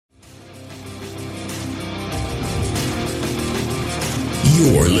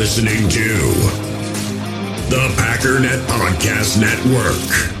You're listening to the Packernet Podcast Network.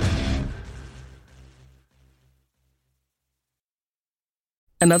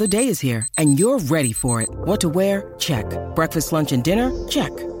 Another day is here, and you're ready for it. What to wear? Check. Breakfast, lunch, and dinner?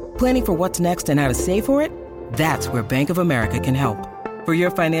 Check. Planning for what's next and how to save for it? That's where Bank of America can help. For your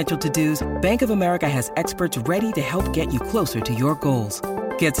financial to-dos, Bank of America has experts ready to help get you closer to your goals.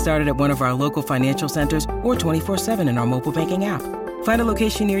 Get started at one of our local financial centers or 24/7 in our mobile banking app. Find a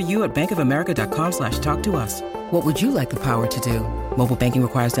location near you at bankofamerica.com/talktous. What would you like the power to do? Mobile banking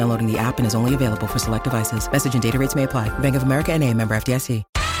requires downloading the app and is only available for select devices. Message and data rates may apply. Bank of America N.A., member FDIC.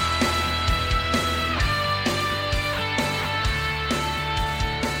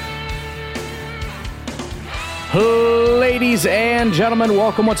 Ladies and gentlemen,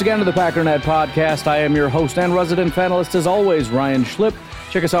 welcome once again to the Packernet Podcast. I am your host and resident panelist, as always, Ryan Schlip.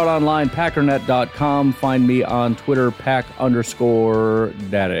 Check us out online, packernet.com. Find me on Twitter, pack_daddy.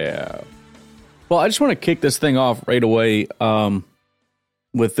 Well, I just want to kick this thing off right away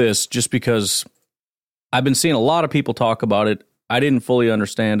with this, just because I've been seeing a lot of people talk about it. I didn't fully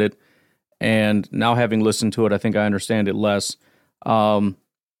understand it, and now having listened to it, I think I understand it less. I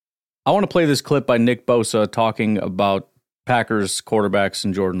want to play this clip by Nick Bosa talking about Packers quarterbacks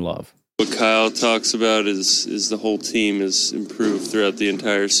and Jordan Love. What Kyle talks about is the whole team has improved throughout the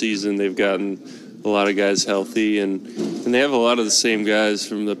entire season. They've gotten a lot of guys healthy, and they have a lot of the same guys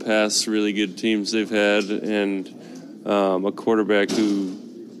from the past really good teams they've had, and a quarterback who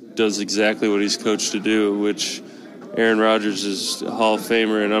does exactly what he's coached to do, which Aaron Rodgers is a Hall of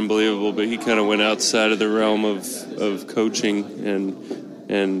Famer and unbelievable, but he kind of went outside of the realm of coaching,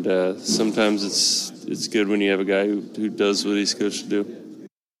 and sometimes it's good when you have a guy who does what he's coached to do.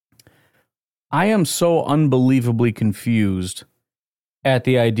 I am so unbelievably confused at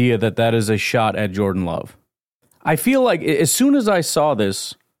the idea that that is a shot at Jordan Love. I feel like as soon as I saw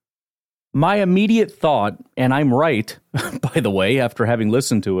this, my immediate thought, and I'm right, by the way, after having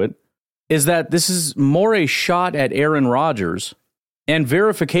listened to it, is that this is more a shot at Aaron Rodgers and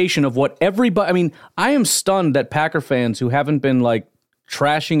verification of what everybody... I mean, I am stunned that Packer fans who haven't been, like,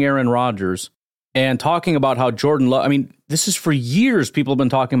 trashing Aaron Rodgers and talking about how Jordan Love... I mean, this is for years people have been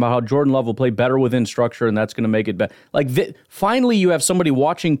talking about how Jordan Love will play better within structure and that's going to make it better. Like, finally you have somebody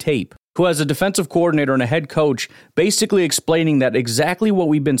watching tape who has a defensive coordinator and a head coach basically explaining that exactly what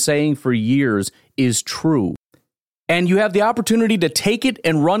we've been saying for years is true. And you have the opportunity to take it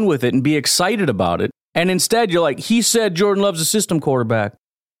and run with it and be excited about it. And instead you're like, he said Jordan Love's a system quarterback.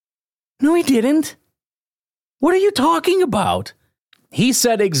 No, he didn't. What are you talking about? He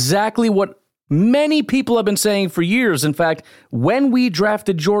said exactly what many people have been saying for years. In fact, when we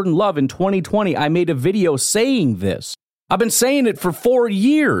drafted Jordan Love in 2020, I made a video saying this. I've been saying it for 4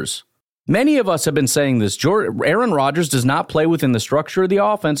 years. Many of us have been saying this. Aaron Rodgers does not play within the structure of the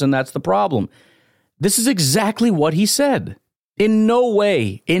offense, and that's the problem. This is exactly what he said. In no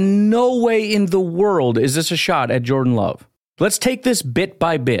way in the world is this a shot at Jordan Love. Let's take this bit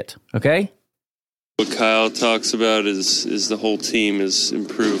by bit, okay? What Kyle talks about is the whole team has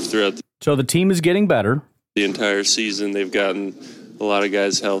improved throughout So the team is getting better. The entire season. They've gotten a lot of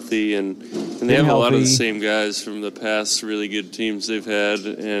guys healthy, and they have a lot of the same guys from the past really good teams they've had,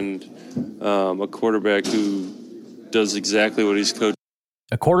 and a quarterback who does exactly what he's coached.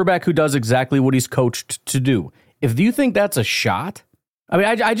 A quarterback who does exactly what he's coached to do. If you think that's a shot, I mean,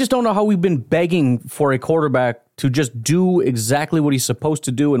 I just don't know how we've been begging for a quarterback to just do exactly what he's supposed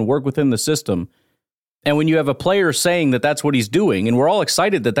to do and work within the system. And when you have a player saying that that's what he's doing, and we're all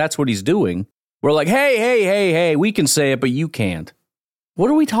excited that that's what he's doing, we're like, hey, we can say it, but you can't.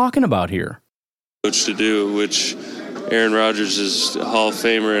 What are we talking about here? Coach to do, which Aaron Rodgers is a Hall of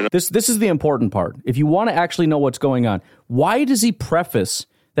Famer. And This is the important part. If you want to actually know what's going on, why does he preface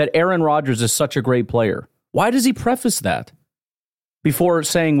that Aaron Rodgers is such a great player? Why does he preface that before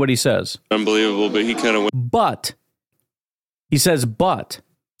saying what he says? Unbelievable, but he kind of went. But. He says, but.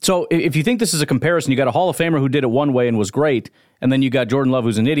 So if you think this is a comparison, you got a Hall of Famer who did it one way and was great, and then you got Jordan Love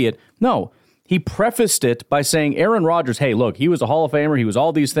who's an idiot. No, he prefaced it by saying Aaron Rodgers, hey, look, he was a Hall of Famer, he was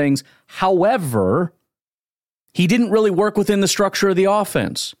all these things. However, he didn't really work within the structure of the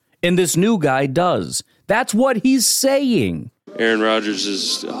offense, and this new guy does. That's what he's saying. Aaron Rodgers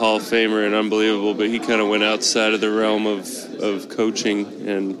is a Hall of Famer and unbelievable, but he kind of went outside of the realm of coaching,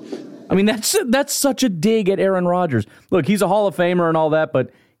 and I mean, that's such a dig at Aaron Rodgers. Look, he's a Hall of Famer and all that, but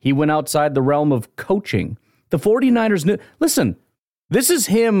he went outside the realm of coaching. The 49ers knew. Listen, this is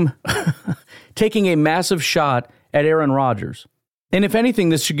him taking a massive shot at Aaron Rodgers. And if anything,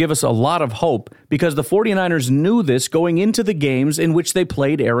 this should give us a lot of hope because the 49ers knew this going into the games in which they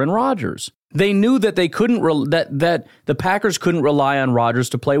played Aaron Rodgers. They knew that they couldn't that the Packers couldn't rely on Rodgers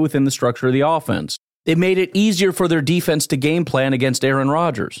to play within the structure of the offense. It made it easier for their defense to game plan against Aaron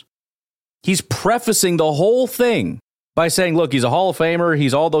Rodgers. He's prefacing the whole thing by saying, look, he's a Hall of Famer,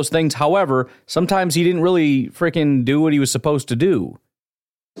 he's all those things. However, sometimes he didn't really freaking do what he was supposed to do.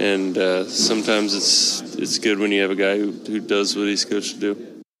 And sometimes it's good when you have a guy who does what he's coached to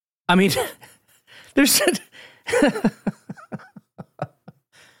do. I mean, this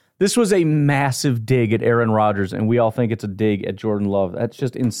was a massive dig at Aaron Rodgers, and we all think it's a dig at Jordan Love. That's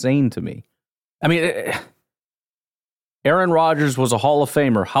just insane to me. I mean, Aaron Rodgers was a Hall of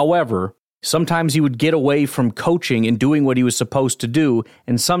Famer. However, sometimes he would get away from coaching and doing what he was supposed to do,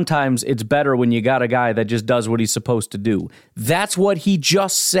 and sometimes it's better when you got a guy that just does what he's supposed to do. That's what he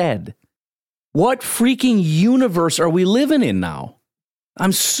just said. What freaking universe are we living in now?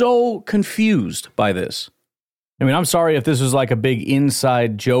 I'm so confused by this. I mean, I'm sorry if this was like a big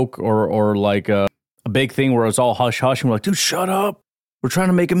inside joke or like a big thing where it's all hush-hush and we're like, dude, shut up. We're trying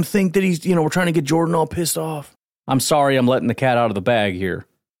to make him think that he's, we're trying to get Jordan all pissed off. I'm sorry I'm letting the cat out of the bag here.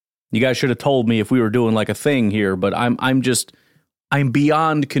 You guys should have told me if we were doing like a thing here, but I'm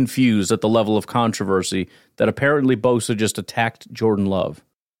beyond confused at the level of controversy that apparently Bosa just attacked Jordan Love.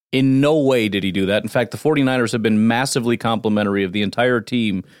 In no way did he do that. In fact, the 49ers have been massively complimentary of the entire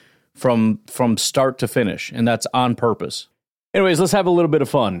team from start to finish, and that's on purpose. Anyways, let's have a little bit of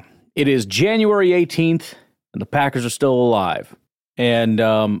fun. It is January 18th, and the Packers are still alive. And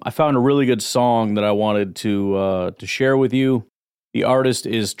I found a really good song that I wanted to share with you. The artist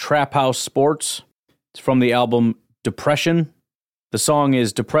is Trap House Sports. It's from the album Depression. The song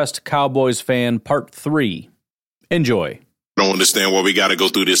is Depressed Cowboys Fan Part 3. Enjoy. I don't understand why we gotta go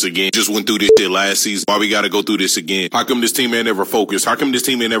through this again. Just went through this shit last season. Why we gotta go through this again? How come this team ain't never focused? How come this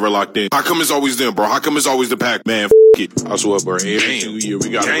team ain't never locked in? How come it's always them, bro? How come it's always the Pack? Man, f*** it. I swear, bro. Every single year we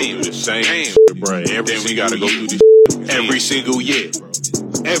gotta go through the same shit, bro. We gotta go through this shit every single year.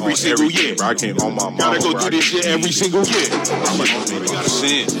 Every single year. Bro, I can't on my mama. Gotta go through this shit every single year. I'm like, we gotta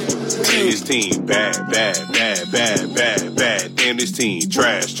sin. Damn, this team bad. Damn, this team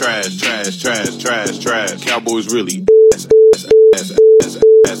trash. Cowboys really ass.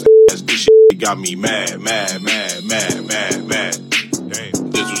 This shit got me mad. Damn.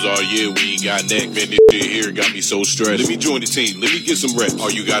 This was all year, we ain't got neck. Man, this shit here got me so stressed. Let me join the team, let me get some reps. All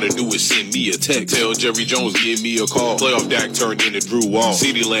you gotta do is send me a text. Tell Jerry Jones, give me a call. Playoff Dak turned into Drew Wall.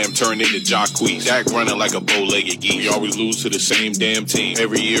 CeeDee Lamb turned into Jacquees. Dak running like a bow-legged geese. We always lose to the same damn team.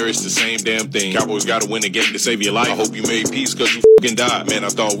 Every year it's the same damn thing. Cowboys gotta win a game to save your life. I hope you made peace cause you fucking died. Man, I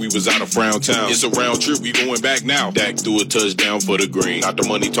thought we was out of Frown Town. It's a round trip, we going back now. Dak threw a touchdown for the green. Not the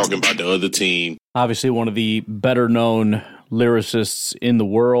money talking about the other team. Obviously one of the better known lyricists in the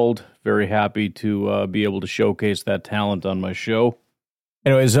world. Very happy to be able to showcase that talent on my show.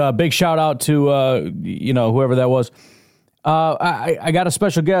 Anyways, big shout out to whoever that was. I got a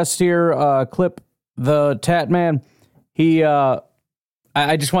special guest here, Clip the Tat Man. He I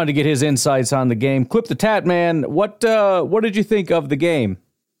just wanted to get his insights on the game. Clip the Tat Man, what did you think of the game?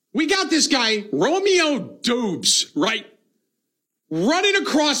 We got this guy Romeo Doubs, right? Running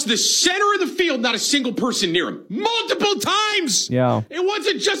across the center of the field, not a single person near him. Multiple times. Yeah. It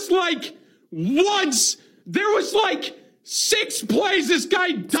wasn't just like once. There was like 6 plays. This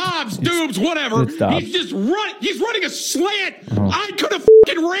guy Doubs, whatever. He's just running. He's running a slant. I could have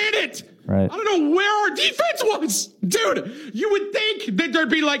fucking ran it. Right. I don't know where our defense was. Dude, you would think that there'd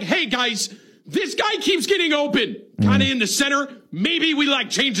be like, hey, guys, this guy keeps getting open. Kind of in the center. Maybe we like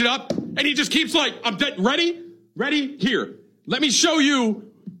change it up. And he just keeps like, I'm dead. Ready? Here. Let me show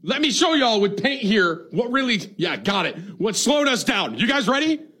y'all with paint here what really, got it. What slowed us down. You guys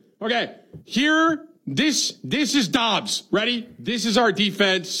ready? Okay. Here, this is Dobbs. Ready? This is our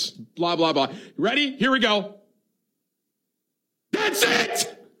defense. Blah, blah, blah. Ready? Here we go. That's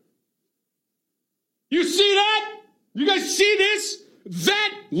it! You see that? You guys see this?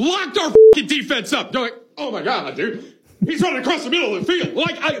 That locked our fucking defense up. Oh my God, dude. He's running across the middle of the field.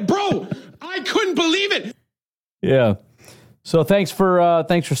 I couldn't believe it. Yeah. So thanks for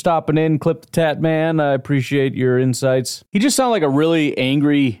stopping in, Clip the Tat Man. I appreciate your insights. He just sounded like a really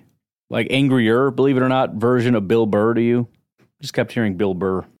angry, angrier, believe it or not, version of Bill Burr to you. Just kept hearing Bill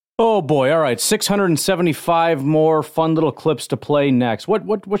Burr. Oh boy! All right, 675 more fun little clips to play next. What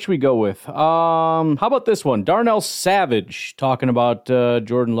should we go with? How about this one? Darnell Savage talking about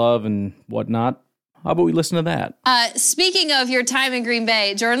Jordan Love and whatnot. How about we listen to that? Speaking of your time in Green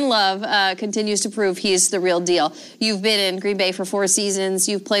Bay, Jordan Love continues to prove he's the real deal. You've been in Green Bay for 4 seasons.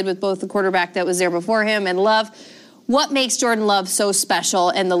 You've played with both the quarterback that was there before him and Love. What makes Jordan Love so special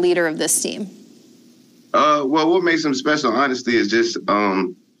and the leader of this team? Well, what makes him special, honestly, is just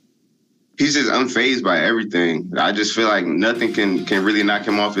he's just unfazed by everything. I just feel like nothing can really knock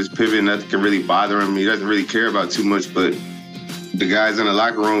him off his pivot. Nothing can really bother him. He doesn't really care about too much, but the guys in the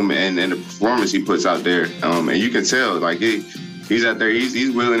locker room and the performance he puts out there. And you can tell, like, he's out there.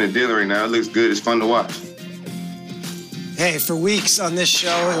 He's willing and dealing right now. It looks good. It's fun to watch. Hey, for weeks on this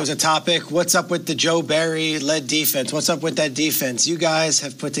show, it was a topic. What's up with the Joe Barry-led defense? What's up with that defense? You guys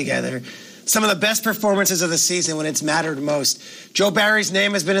have put together some of the best performances of the season when it's mattered most. Joe Barry's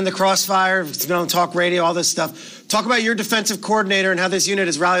name has been in the crossfire. It's been on talk radio, all this stuff. Talk about your defensive coordinator and how this unit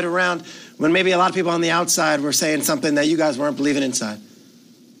has rallied around when maybe a lot of people on the outside were saying something that you guys weren't believing inside.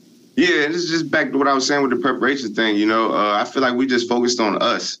 Yeah, this is just back to what I was saying with the preparation thing. I feel like we just focused on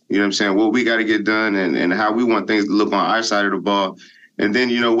us. You know what I'm saying? What we got to get done and how we want things to look on our side of the ball. And then,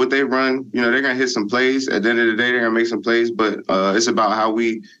 what they run, they're going to hit some plays. At the end of the day, they're going to make some plays. But it's about how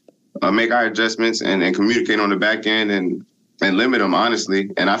we make our adjustments and communicate on the back end and limit them, honestly.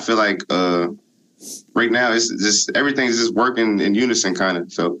 And I feel like right now it's just everything's just working in unison kind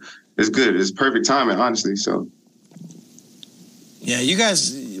of. So it's good. It's perfect timing, honestly. So. Yeah, you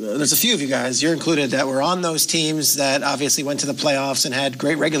guys, there's a few of you guys, you're included, that were on those teams that obviously went to the playoffs and had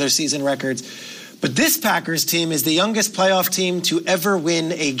great regular season records. But this Packers team is the youngest playoff team to ever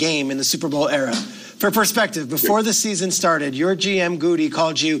win a game in the Super Bowl era. For perspective, before the season started, your GM, Goody,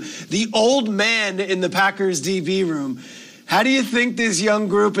 called you the old man in the Packers DB room. How do you think this young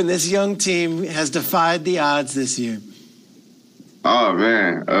group and this young team has defied the odds this year? Oh,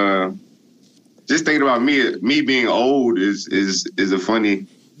 man. Just thinking about me being old is a funny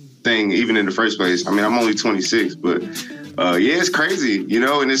thing, even in the first place. I mean, I'm only 26, but yeah, it's crazy,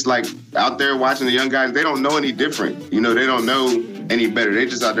 and it's like out there watching the young guys, they don't know any different. They don't know any better. They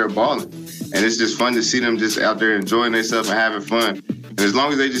just out there balling. And it's just fun to see them just out there enjoying themselves and having fun. And as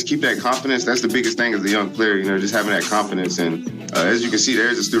long as they just keep that confidence, that's the biggest thing as a young player, just having that confidence. And as you can see,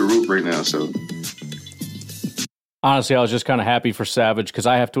 there's through the roof right now, so. Honestly, I was just kind of happy for Savage because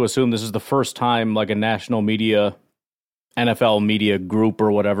I have to assume this is the first time like a national media, NFL media group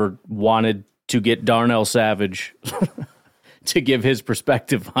or whatever wanted to get Darnell Savage to give his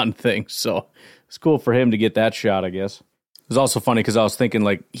perspective on things. So it's cool for him to get that shot, I guess. It was also funny because I was thinking,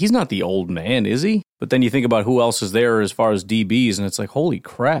 like, he's not the old man, is he? But then you think about who else is there as far as DBs, and it's like, holy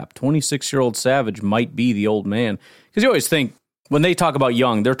crap, 26-year-old Savage might be the old man. Because you always think, when they talk about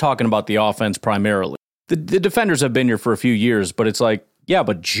young, they're talking about the offense primarily. The defenders have been here for a few years, but it's like, yeah,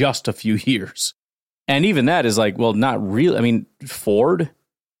 but just a few years. And even that is like, well, not really. I mean, Ford,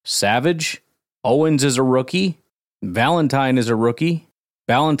 Savage, Owens is a rookie. Valentine is a rookie.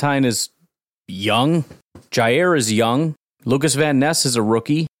 Valentine is young. Jair is young. Lucas Van Ness is a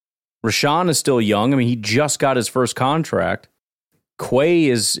rookie. Rashawn is still young. I mean, he just got his first contract. Quay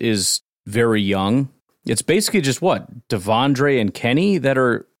is very young. It's basically just what? Devondre and Kenny that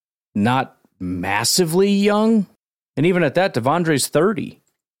are not massively young. And even at that, Devondre's 30.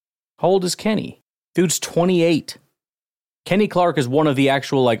 How old is Kenny? Dude's 28. Kenny Clark is one of the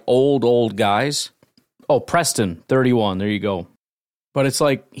actual, like, old guys. Oh, Preston, 31. There you go. But it's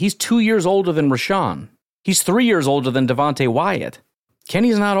like, he's 2 years older than Rashawn. He's 3 years older than Devontae Wyatt.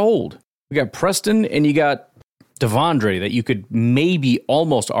 Kenny's not old. You got Preston and you got Devondre that you could maybe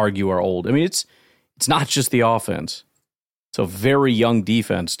almost argue are old. I mean, it's not just the offense. It's a very young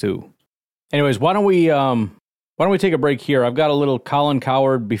defense, too. Anyways, why don't we take a break here? I've got a little Colin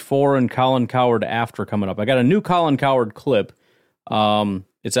Cowherd before and Colin Cowherd after coming up. I got a new Colin Cowherd clip.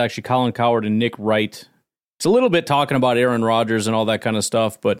 It's actually Colin Cowherd and Nick Wright. It's a little bit talking about Aaron Rodgers and all that kind of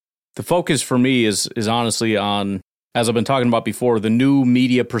stuff, but the focus for me is honestly on, as I've been talking about before, the new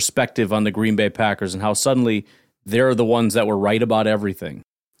media perspective on the Green Bay Packers and how suddenly they're the ones that were right about everything.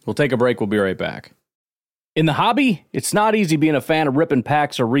 We'll take a break. We'll be right back. In the hobby, it's not easy being a fan of ripping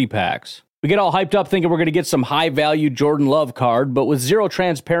packs or repacks. We get all hyped up thinking we're going to get some high-value Jordan Love card, but with zero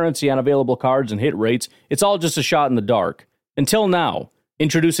transparency on available cards and hit rates, it's all just a shot in the dark. Until now,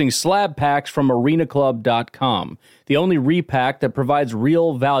 introducing Slab Packs from ArenaClub.com, the only repack that provides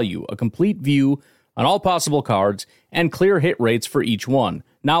real value, a complete view on all possible cards, and clear hit rates for each one.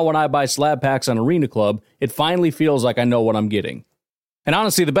 Now when I buy Slab Packs on Arena Club, it finally feels like I know what I'm getting. And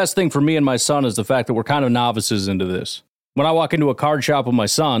honestly, the best thing for me and my son is the fact that we're kind of novices into this. When I walk into a card shop with my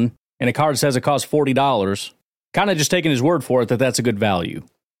son, and a card says it costs $40, kind of just taking his word for it that that's a good value.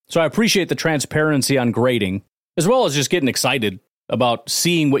 So I appreciate the transparency on grading, as well as just getting excited about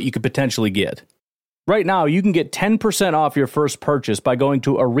seeing what you could potentially get. Right now, you can get 10% off your first purchase by going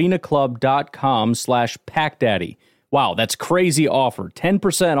to arenaclub.com/packdaddy. Wow, that's crazy offer.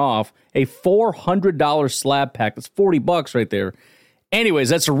 10% off a $400 slab pack. That's $40 right there. Anyways,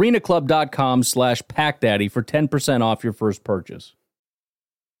 that's arenaclub.com/packdaddy for 10% off your first purchase.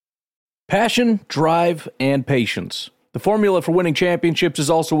 Passion, drive, and patience. The formula for winning championships is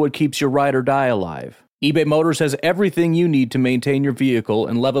also what keeps your ride or die alive. eBay Motors has everything you need to maintain your vehicle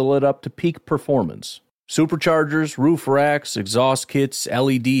and level it up to peak performance. Superchargers, roof racks, exhaust kits,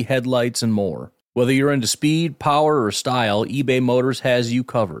 LED headlights, and more. Whether you're into speed, power, or style, eBay Motors has you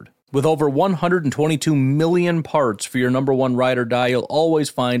covered. With over 122 million parts for your number one ride or die, you'll always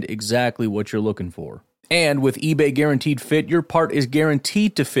find exactly what you're looking for. And with eBay Guaranteed Fit, your part is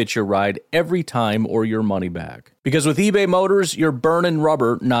guaranteed to fit your ride every time or your money back. Because with eBay Motors, you're burning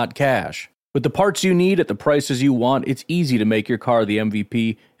rubber, not cash. With the parts you need at the prices you want, it's easy to make your car the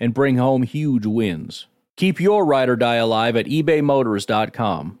MVP and bring home huge wins. Keep your ride or die alive at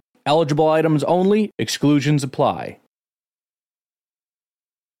ebaymotors.com. Eligible items only, exclusions apply.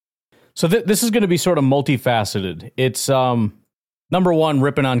 So this is going to be sort of multifaceted. It's, number one,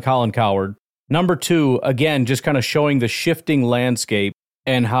 ripping on Colin Cowherd. Number two, again, just kind of showing the shifting landscape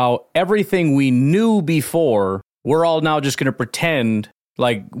and how everything we knew before, we're all now just going to pretend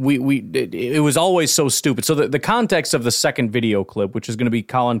like it was always so stupid. So the context of the second video clip, which is going to be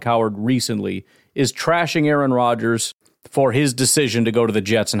Colin Cowherd recently, is trashing Aaron Rodgers for his decision to go to the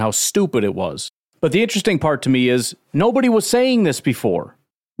Jets and how stupid it was. But the interesting part to me is nobody was saying this before.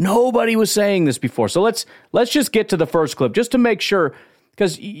 Nobody was saying this before. So let's just get to the first clip just to make sure,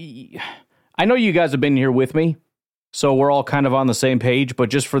 because I know you guys have been here with me, so we're all kind of on the same page, but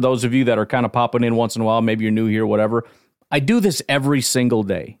just for those of you that are kind of popping in once in a while, maybe you're new here, whatever, I do this every single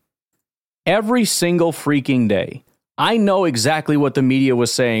day. Every single freaking day. I know exactly what the media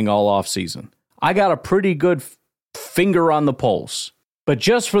was saying all offseason. I got a pretty good finger on the pulse. But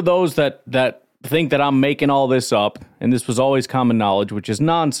just for those that think that I'm making all this up, and this was always common knowledge, which is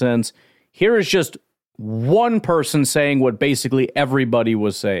nonsense, here is just one person saying what basically everybody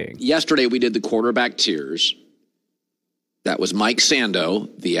was saying. Yesterday we did the quarterback tiers. That was Mike Sando,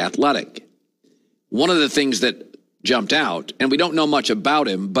 The Athletic. One of the things that jumped out, and we don't know much about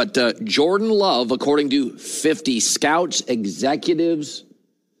him, but Jordan Love, according to 50 scouts, executives,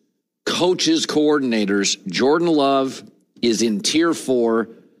 coaches, coordinators, Jordan Love is in tier 4,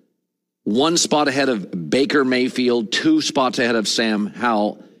 1 spot ahead of Baker Mayfield, 2 spots ahead of Sam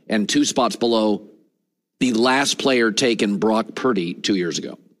Howell, and 2 spots below the last player taken, Brock Purdy, 2 years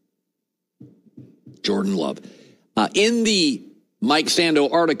ago. Jordan Love. In the Mike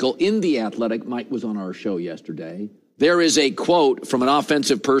Sando article in The Athletic, Mike was on our show yesterday, there is a quote from an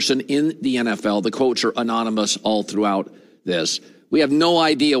offensive person in the NFL. The quotes are anonymous all throughout this. We have no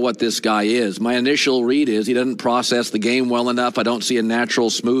idea what this guy is. My initial read is he doesn't process the game well enough. I don't see a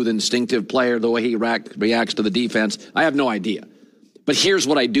natural, smooth, instinctive player the way he reacts to the defense. I have no idea. But here's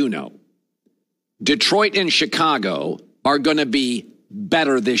what I do know. Detroit and Chicago are going to be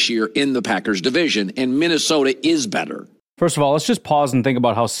better this year in the Packers division, and Minnesota is better. First of all, let's just pause and think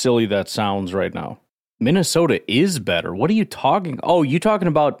about how silly that sounds right now. Minnesota is better. What are you talking? Oh, you talking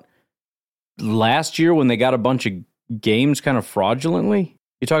about last year when they got a bunch of games kind of fraudulently?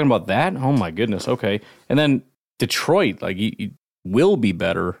 You talking about that? Oh my goodness. Okay. And then Detroit, like, you will be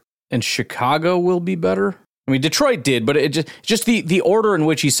better, and Chicago will be better. I mean, Detroit did, but it just the order in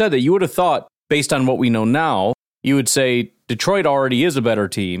which he said that, you would have thought, based on what we know now, you would say Detroit already is a better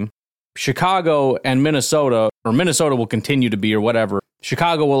team. Chicago and Minnesota, or Minnesota will continue to be, or whatever.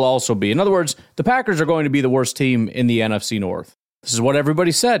 Chicago will also be. In other words, the Packers are going to be the worst team in the NFC North. This is what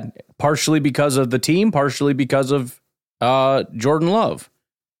everybody said, partially because of the team, partially because of Jordan Love.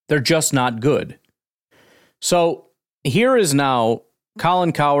 They're just not good. So here is now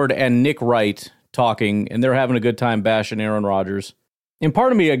Colin Cowherd and Nick Wright talking, and they're having a good time bashing Aaron Rodgers. And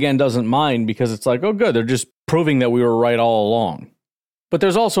part of me, again, doesn't mind, because it's like, oh, good, they're just proving that we were right all along. But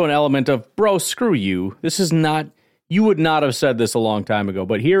there's also an element of, bro, screw you. This is not, you would not have said this a long time ago.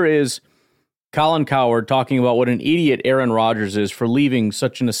 But here is Colin Cowherd talking about what an idiot Aaron Rodgers is for leaving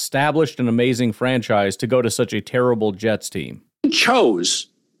such an established and amazing franchise to go to such a terrible Jets team. He chose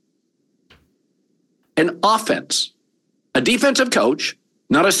an offense, a defensive coach,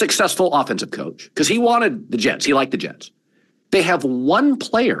 not a successful offensive coach, because he wanted the Jets. He liked the Jets. They have one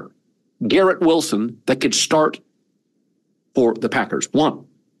player, Garrett Wilson, that could start for the Packers. One.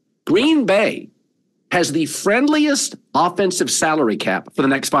 Green Bay has the friendliest offensive salary cap for the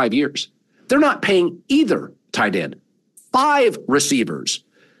next 5 years. They're not paying either tight end. 5 receivers.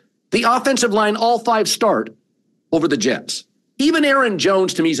 The offensive line, all 5 start over the Jets. Even Aaron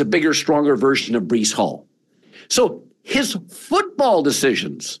Jones, to me, is a bigger, stronger version of Breece Hall. So his football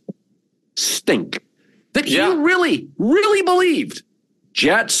decisions stink. That he really, really believed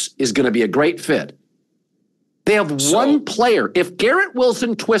Jets is going to be a great fit. They have one player. If Garrett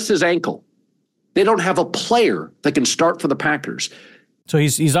Wilson twists his ankle, they don't have a player that can start for the Packers. So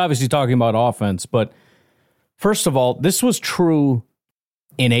he's obviously talking about offense, but first of all, this was true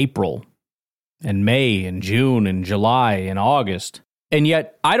in April and May and June and July and August. And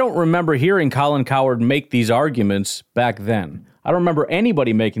yet I don't remember hearing Colin Cowherd make these arguments back then. I don't remember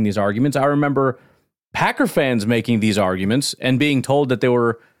anybody making these arguments. I remember Packer fans making these arguments and being told that they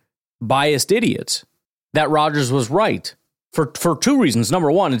were biased idiots, that Rodgers was right for two reasons.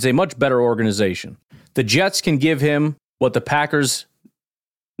 Number one, it's a much better organization. The Jets can give him what the Packers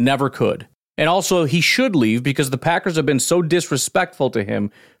never could. And also, he should leave because the Packers have been so disrespectful to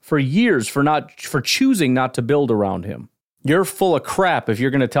him for years for choosing not to build around him. You're full of crap if you're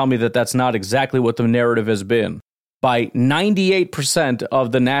going to tell me that that's not exactly what the narrative has been. By 98%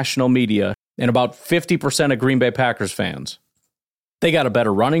 of the national media and about 50% of Green Bay Packers fans. They got a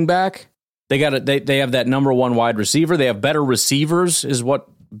better running back. They have that number one wide receiver. They have better receivers, is what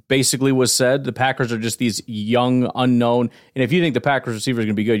basically was said. The Packers are just these young, unknown. And if you think the Packers receiver is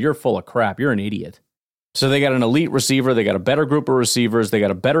going to be good, you're full of crap. You're an idiot. So they got an elite receiver. They got a better group of receivers. They got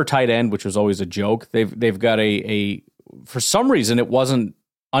a better tight end, which was always a joke. They've got a for some reason, it wasn't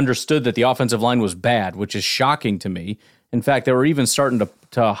understood that the offensive line was bad, which is shocking to me. In fact, they were even starting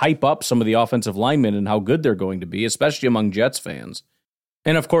to hype up some of the offensive linemen and how good they're going to be, especially among Jets fans.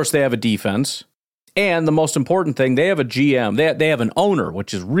 And of course, they have a defense. And the most important thing, they have a GM. They have an owner,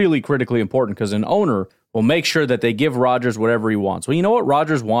 which is really critically important because an owner will make sure that they give Rodgers whatever he wants. Well, you know what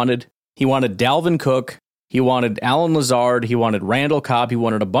Rodgers wanted? He wanted Dalvin Cook. He wanted Allen Lazard. He wanted Randall Cobb. He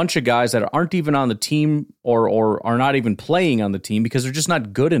wanted a bunch of guys that aren't even on the team or are not even playing on the team because they're just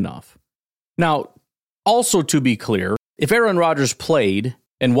not good enough. Now, also to be clear, if Aaron Rodgers played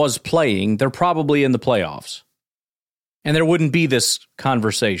and was playing, they're probably in the playoffs. And there wouldn't be this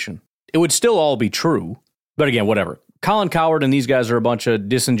conversation. It would still all be true. But again, whatever. Colin Cowherd and these guys are a bunch of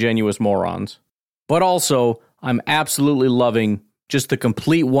disingenuous morons. But also, I'm absolutely loving just the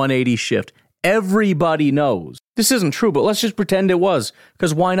complete 180 shift. Everybody knows. This isn't true, but let's just pretend it was.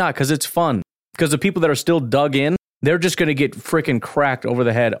 Because why not? Because it's fun. Because the people that are still dug in, they're just going to get freaking cracked over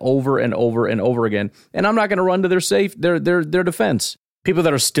the head over and over and over again. And I'm not going to run to their defense. People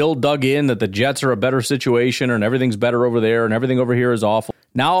that are still dug in that the Jets are a better situation and everything's better over there and everything over here is awful.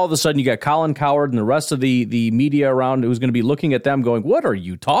 Now all of a sudden you got Colin Cowherd and the rest of the media around who's going to be looking at them going, what are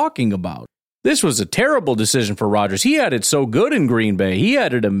you talking about? This was a terrible decision for Rodgers. He had it so good in Green Bay. He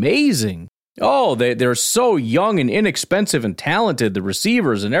had it amazing. Oh, they're so young and inexpensive and talented, the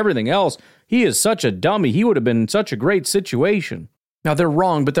receivers and everything else. He is such a dummy. He would have been in such a great situation. Now they're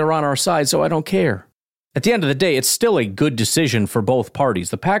wrong, but they're on our side, so I don't care. At the end of the day, it's still a good decision for both parties.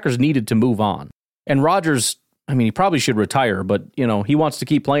 The Packers needed to move on. And Rodgers, I mean, he probably should retire, but, you know, he wants to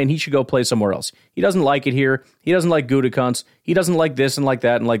keep playing. He should go play somewhere else. He doesn't like it here. He doesn't like Gutekunst. He doesn't like this and like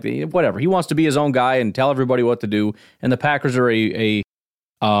that and like whatever. He wants to be his own guy and tell everybody what to do. And the Packers are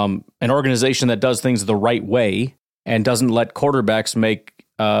an organization that does things the right way and doesn't let quarterbacks make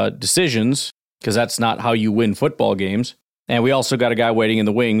decisions, because that's not how you win football games. And we also got a guy waiting in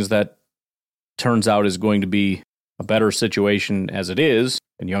the wings that turns out is going to be a better situation as it is,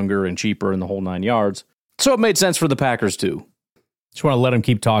 and younger and cheaper and the whole 9 yards. So it made sense for the Packers too. Just want to let him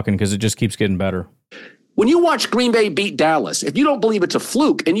keep talking because it just keeps getting better. When you watch Green Bay beat Dallas, if you don't believe it's a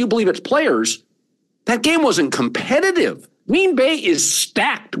fluke and you believe it's players, that game wasn't competitive. Green Bay is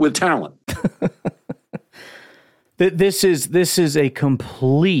stacked with talent. This is a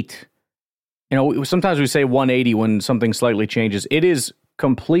complete, you know, sometimes we say 180 when something slightly changes. It is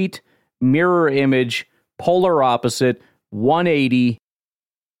complete mirror image, polar opposite, 180.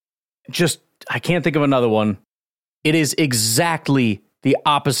 Just, I can't think of another one. It is exactly the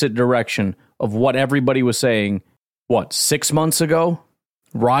opposite direction of what everybody was saying, 6 months ago?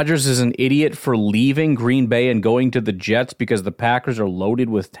 Rodgers is an idiot for leaving Green Bay and going to the Jets because the Packers are loaded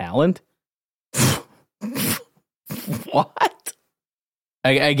with talent? What?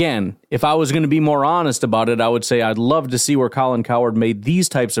 Again, if I was going to be more honest about it, I would say I'd love to see where Colin Cowherd made these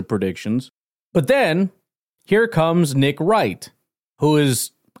types of predictions. But then, here comes Nick Wright, who is,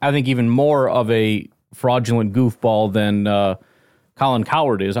 I think, even more of a fraudulent goofball than Colin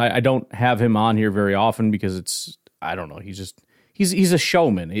Cowherd is. I don't have him on here very often because it's, I don't know, he's a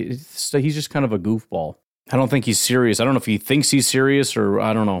showman. He's just kind of a goofball. I don't think he's serious. I don't know if he thinks he's serious or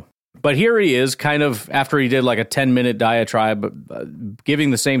I don't know. But here he is, kind of, after he did like a 10-minute diatribe,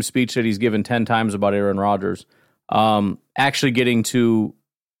 giving the same speech that he's given 10 times about Aaron Rodgers, actually getting to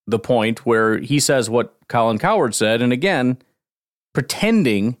the point where he says what Colin Cowherd said, and again,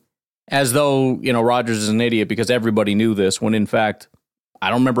 pretending as though, you know, Rodgers is an idiot because everybody knew this, when in fact, I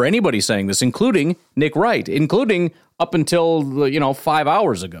don't remember anybody saying this, including Nick Wright, including up until, 5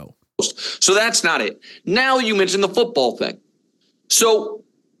 hours ago. So that's not it. Now you mentioned the football thing. So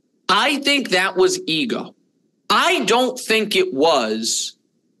I think that was ego. I don't think it was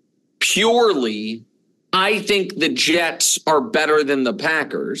purely, I think the Jets are better than the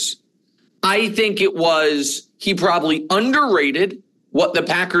Packers. I think it was he probably underrated what the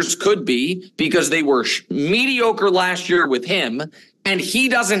Packers could be because they were mediocre last year with him, and he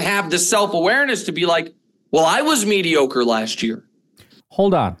doesn't have the self-awareness to be like, well, I was mediocre last year.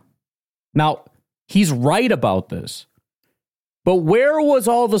 Hold on. Now, he's right about this. But where was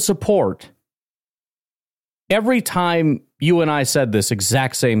all the support every time you and I said this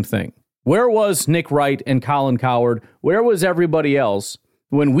exact same thing? Where was Nick Wright and Colin Cowherd? Where was everybody else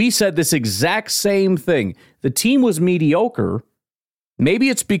when we said this exact same thing? The team was mediocre. Maybe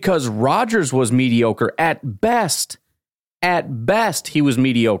it's because Rodgers was mediocre at best. At best, he was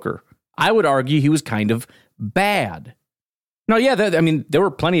mediocre. I would argue he was kind of bad. Now, yeah, there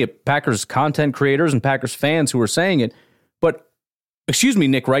were plenty of Packers content creators and Packers fans who were saying it, but excuse me,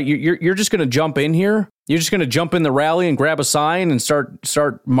 Nick Wright, you're just going to jump in here? You're just going to jump in the rally and grab a sign and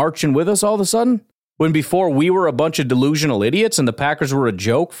start marching with us all of a sudden? When before we were a bunch of delusional idiots and the Packers were a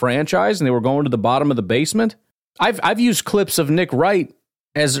joke franchise and they were going to the bottom of the basement? I've used clips of Nick Wright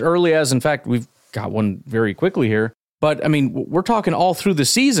as early as, in fact, we've got one very quickly here. But, I mean, we're talking all through the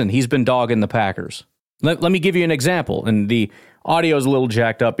season he's been dogging the Packers. Let me give you an example. And the audio is a little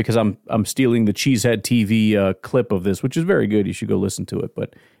jacked up because I'm stealing the Cheesehead TV clip of this, which is very good. You should go listen to it.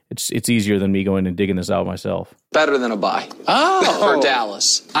 But it's easier than me going and digging this out myself. Better than a bye. For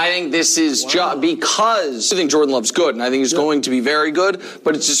Dallas. I think this is because I think Jordan Love's good, and I think he's going to be very good,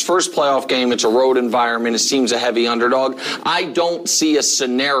 but it's his first playoff game. It's a road environment. His team's a heavy underdog. I don't see a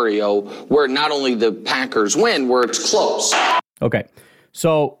scenario where not only the Packers win, where it's close. Okay,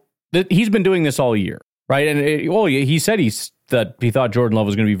 so he's been doing this all year, right? And he said that he thought Jordan Love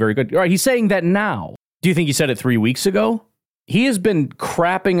was going to be very good. All right, he's saying that now. Do you think he said it 3 weeks ago? He has been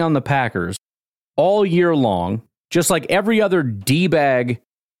crapping on the Packers all year long, just like every other D-bag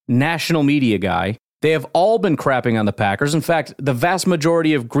national media guy. They have all been crapping on the Packers. In fact, the vast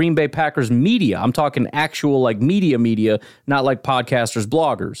majority of Green Bay Packers media, I'm talking actual like media, not like podcasters,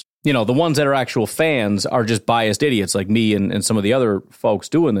 bloggers. You know, the ones that are actual fans are just biased idiots like me and some of the other folks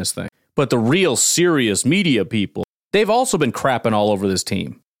doing this thing. But the real serious media people, they've also been crapping all over this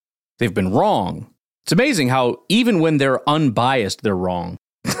team. They've been wrong. It's amazing how even when they're unbiased, they're wrong.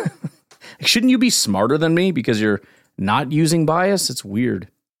 Shouldn't you be smarter than me because you're not using bias? It's weird.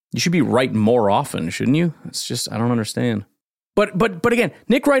 You should be right more often, shouldn't you? It's just, I don't understand. But again,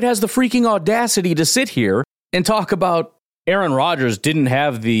 Nick Wright has the freaking audacity to sit here and talk about Aaron Rodgers didn't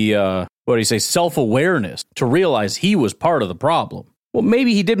have the, self-awareness to realize he was part of the problem. Well,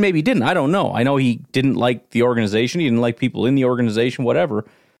 maybe he did, maybe he didn't. I don't know. I know he didn't like the organization. He didn't like people in the organization, whatever.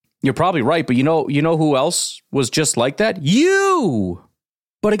 You're probably right, but you know who else was just like that? You!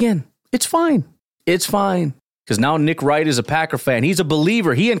 But again, it's fine. It's fine. Because now Nick Wright is a Packer fan. He's a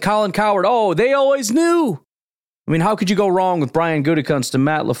believer. He and Colin Cowherd, they always knew. I mean, how could you go wrong with Brian Gutekunst and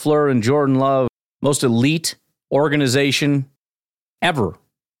Matt LaFleur and Jordan Love? Most elite organization ever.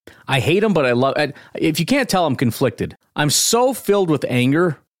 I hate him, but I love it. If you can't tell, I'm conflicted. I'm so filled with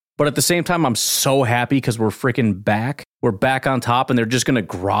anger, but at the same time, I'm so happy because we're freaking back. We're back on top, and they're just going to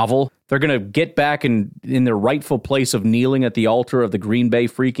grovel. They're going to get back in their rightful place of kneeling at the altar of the Green Bay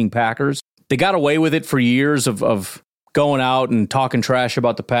freaking Packers. They got away with it for years of going out and talking trash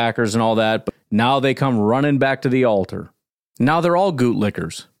about the Packers and all that, but now they come running back to the altar. Now they're all goot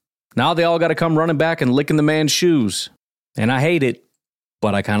lickers. Now they all got to come running back and licking the man's shoes. And I hate it,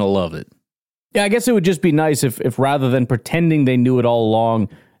 but I kind of love it. Yeah, I guess it would just be nice if rather than pretending they knew it all along,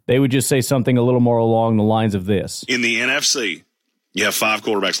 they would just say something a little more along the lines of this. In the NFC, you have 5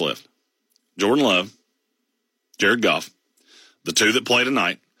 quarterbacks left. Jordan Love, Jared Goff, the 2 that play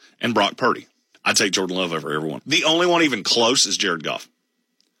tonight, and Brock Purdy. I'd take Jordan Love over everyone. The only one even close is Jared Goff.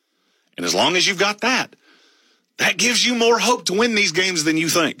 And as long as you've got that gives you more hope to win these games than you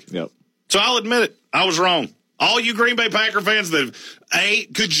think. Yep. So I'll admit it. I was wrong. All you Green Bay Packer fans that,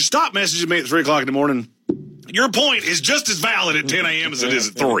 could you stop messaging me at 3 o'clock in the morning? Your point is just as valid at 10 a.m. as it is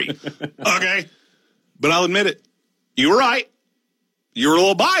at 3. Okay? But I'll admit it. You were right. You were a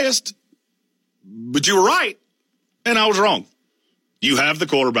little biased, but you were right, and I was wrong. You have the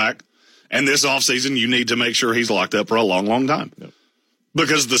quarterback, and this offseason you need to make sure he's locked up for a long, long time. Yep.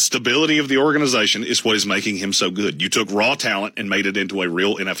 Because the stability of the organization is what is making him so good. You took raw talent and made it into a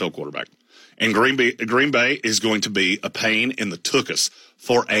real NFL quarterback. And Green Bay is going to be a pain in the tuchus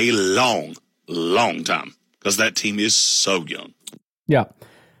for a long, long time because that team is so young. Yeah.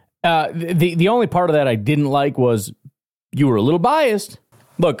 The only part of that I didn't like was you were a little biased.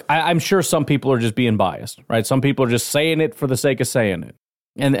 Look, I'm sure some people are just being biased, right? Some people are just saying it for the sake of saying it.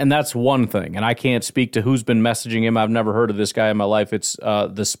 And that's one thing. And I can't speak to who's been messaging him. I've never heard of this guy in my life. It's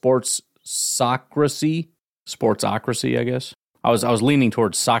the Sportsocracy, I guess. I was leaning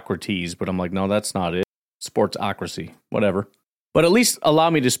towards Socrates, but I'm like, no, that's not it. Sportsocracy, whatever. But at least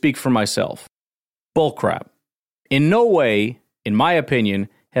allow me to speak for myself. Bullcrap. In no way, in my opinion,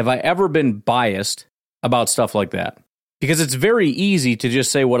 have I ever been biased about stuff like that. Because it's very easy to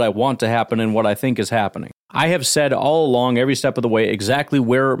just say what I want to happen and what I think is happening. I have said all along, every step of the way, exactly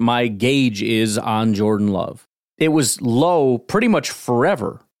where my gauge is on Jordan Love. It was low pretty much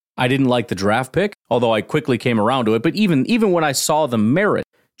forever. I didn't like the draft pick, although I quickly came around to it. But even when I saw the merit,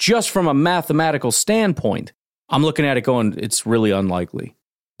 just from a mathematical standpoint, I'm looking at it going, it's really unlikely.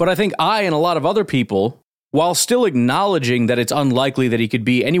 But I think I and a lot of other people, while still acknowledging that it's unlikely that he could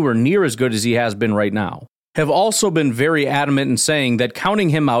be anywhere near as good as he has been right now, have also been very adamant in saying that counting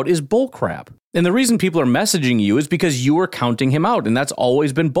him out is bullcrap. And the reason people are messaging you is because you are counting him out, and that's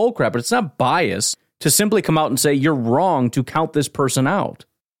always been bullcrap. But it's not bias to simply come out and say you're wrong to count this person out.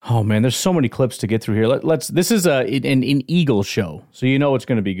 Oh man, there's so many clips to get through here. This is an Eagle show, so you know it's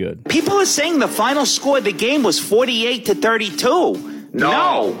going to be good. People are saying the final score of the game was 48-32.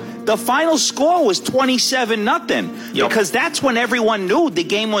 No. The final score was 27-0 because that's when everyone knew the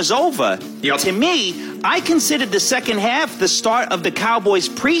game was over. To me, I considered the second half the start of the Cowboys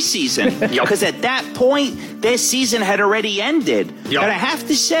preseason because at that point, their season had already ended. And I have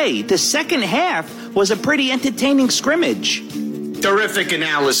to say, the second half was a pretty entertaining scrimmage. Terrific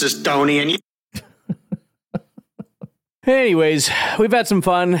analysis, Tony. And Anyways, we've had some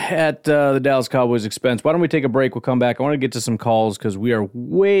fun at the Dallas Cowboys' expense. Why don't we take a break? We'll come back. I want to get to some calls because we are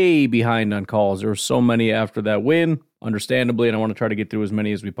way behind on calls. There were so many after that win, understandably, and I want to try to get through as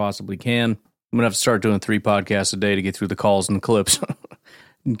many as we possibly can. I'm going to have to start doing 3 podcasts a day to get through the calls and the clips.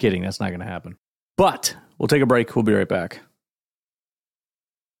 I'm kidding. That's not going to happen. But we'll take a break. We'll be right back.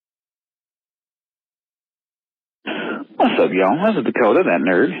 What's up, y'all? This is Dakota, that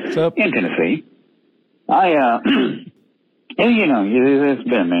nerd. What's up? In Tennessee. And, it's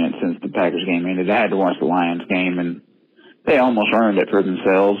been a minute since the Packers game ended. I had to watch the Lions game, and they almost earned it for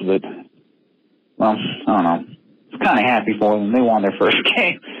themselves, but, well, I don't know. It's kind of happy for them. They won their first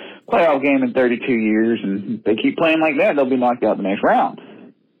playoff game in 32 years, and if they keep playing like that, they'll be knocked out the next round.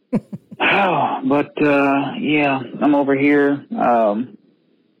 Yeah, I'm over here.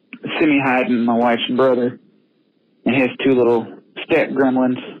 Simi Hyden, my wife's brother, and his 2 little step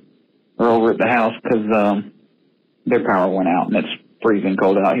gremlins are over at the house because their power went out, and it's freezing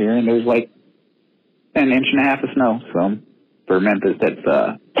cold out here, and there's like an inch and a half of snow. So for Memphis, that's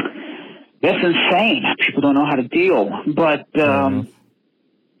insane. People don't know how to deal. But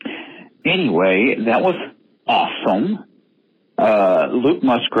anyway, that was awesome. Luke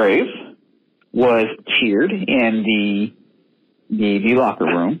Musgrave was cheered in the locker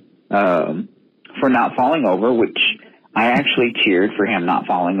room for not falling over, which I actually cheered for him not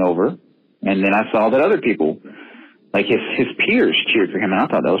falling over. And then I saw that other people, like his peers, cheered for him, and I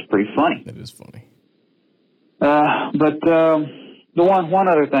thought that was pretty funny. That is funny. The one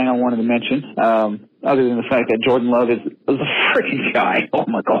other thing I wanted to mention, other than the fact that Jordan Love is a freaking guy. Oh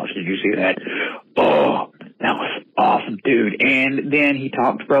my gosh, did you see that? Oh, that was awesome, dude. And then he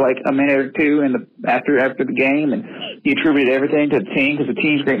talked for like a minute or two after the game, and he attributed everything to the team because the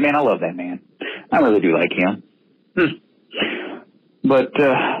team's great. Man, I love that man. I really do like him. But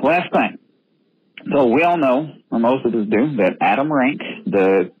last thing. So we all know, or most of us do, that Adam Rank,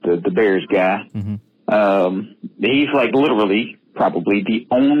 the Bears guy, he's like literally probably the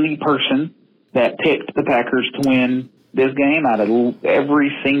only person that picked the Packers to win this game out of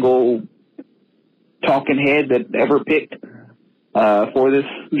every single talking head that ever picked for this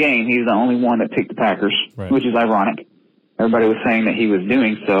game. He's the only one that picked the Packers, right, which is ironic. Everybody was saying that he was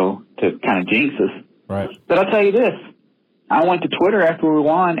doing so to kind of jinx us. Right. But I'll tell you this. I went to Twitter after we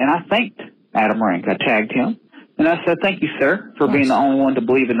won, and I thanked Adam Rank. I tagged him, and I said, thank you, sir, for being the only one to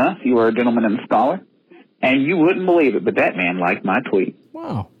believe in us. You are a gentleman and a scholar. And you wouldn't believe it, but that man liked my tweet.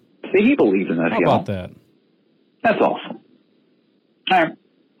 Wow. See, he believes in us, How y'all. about that? That's awesome. All right.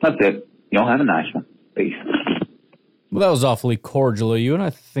 That's it. Y'all have a nice one. Peace. Well, that was awfully cordial of you, and I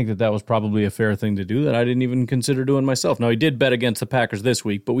think that was probably a fair thing to do that I didn't even consider doing myself. Now, he did bet against the Packers this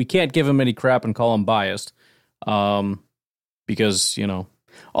week, but we can't give him any crap and call him biased because,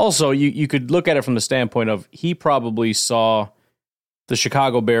 Also, you could look at it from the standpoint of he probably saw the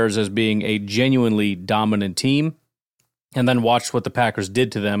Chicago Bears as being a genuinely dominant team and then watched what the Packers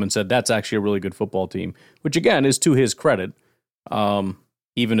did to them and said, that's actually a really good football team, which, again, is to his credit,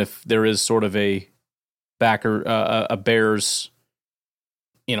 even if there is sort of a Bears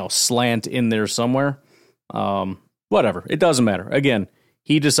slant in there somewhere. Whatever. It doesn't matter. Again,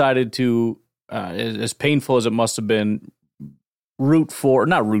 he decided to, as painful as it must have been,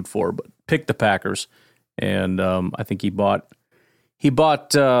 but pick the Packers. And I think he bought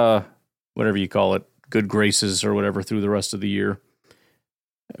whatever you call it, good graces or whatever through the rest of the year.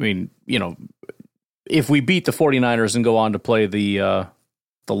 I mean, if we beat the 49ers and go on to play the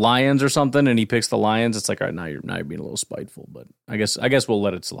Lions or something, and he picks the Lions, it's like, all right, now you're being a little spiteful, but I guess we'll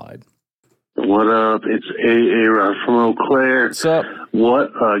let it slide. What up? It's A.A. from Eau Claire. What's up?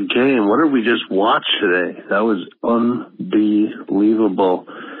 What a game. What did we just watch today? That was unbelievable.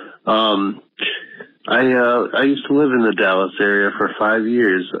 I used to live in the Dallas area for 5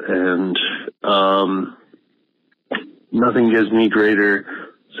 years, and nothing gives me greater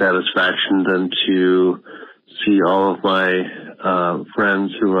satisfaction than to see all of my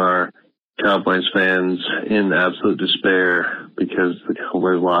friends who are Cowboys fans in absolute despair because the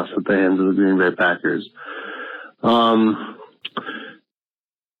Cowboys lost at the hands of the Green Bay Packers.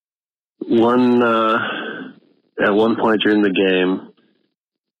 At one point during the game,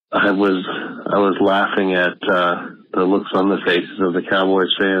 I was laughing at the looks on the faces of the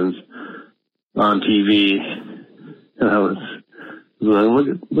Cowboys fans on TV, and I was like,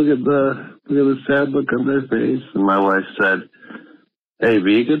 look at the sad look on their face. And my wife said, "Hey,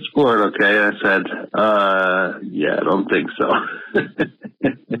 be a good sport, okay?" I said, "Yeah, I don't think so."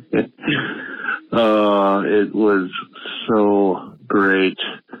 It was so great.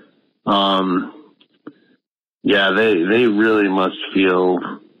 Yeah, they really must feel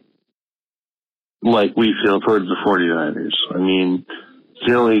like we feel towards the 49ers. I mean, it's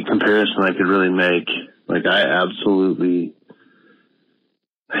the only comparison I could really make. Like, I absolutely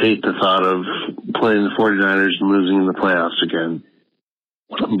hate the thought of playing the 49ers and losing in the playoffs again.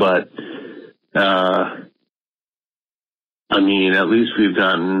 But, I mean, at least we've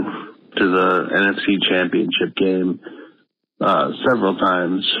gotten to the NFC Championship game several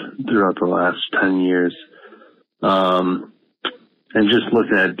times throughout the last 10 years. And just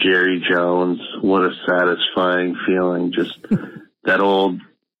looking at Jerry Jones, what a satisfying feeling. Just that old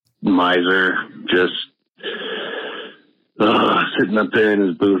miser just sitting up there in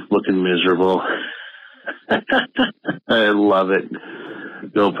his booth looking miserable. I love it.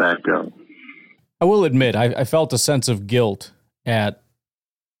 Go Pack, go. I will admit, I felt a sense of guilt at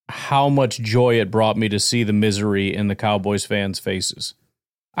how much joy it brought me to see the misery in the Cowboys fans' faces.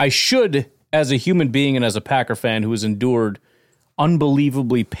 I should, as a human being and as a Packer fan who has endured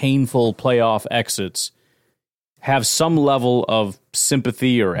unbelievably painful playoff exits, have some level of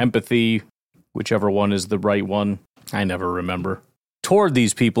sympathy or empathy, whichever one is the right one, I never remember, toward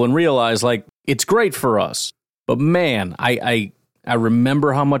these people and realize, like, it's great for us. But man, I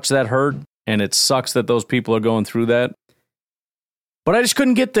remember how much that hurt, and it sucks that those people are going through that. But I just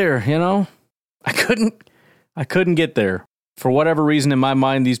couldn't get there, I couldn't get there. For whatever reason, in my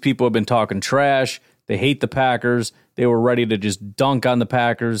mind, these people have been talking trash. They hate the Packers. They were ready to just dunk on the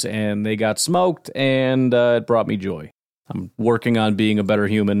Packers, and they got smoked, and it brought me joy. I'm working on being a better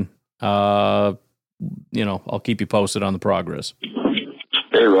human. I'll keep you posted on the progress.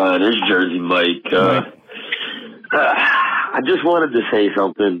 Hey, Ryan, it's Jersey Mike. I just wanted to say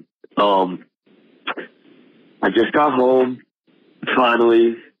something. I just got home,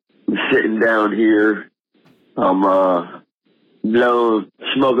 finally. I'm sitting down here. I'm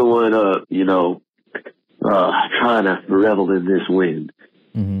smoking one up, trying to revel in this wind.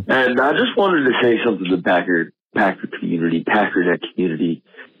 Mm-hmm. And I just wanted to say something to the Packer community, Packernet community.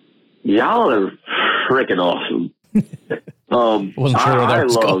 Y'all are freaking awesome. Wasn't sure where that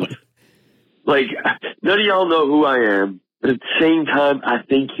was going. Like, none of y'all know who I am, but at the same time, I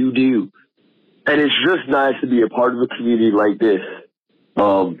think you do. And it's just nice to be a part of a community like this.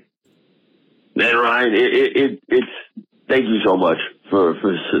 And Ryan, it's thank you so much for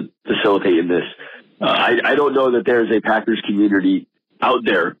facilitating this. I don't know that there's a Packers community out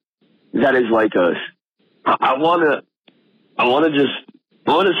there that is like us. I want to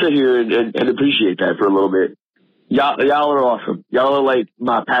sit here and appreciate that for a little bit. Y'all are awesome. Y'all are like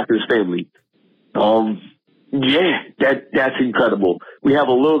my Packers family. Yeah, that's incredible. We have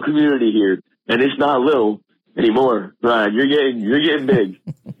a little community here, and it's not little anymore. Ryan, you're getting big.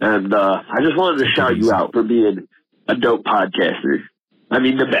 And I just wanted to shout you out for being a dope podcaster. I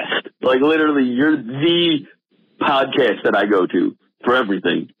mean, the best. Like, literally, you're the podcast that I go to for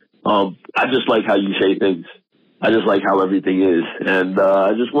everything. I just like how you say things. I just like how everything is. And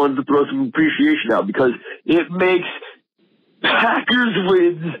I just wanted to throw some appreciation out because it makes Packers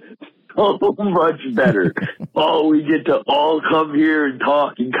wins so much better. We get to all come here and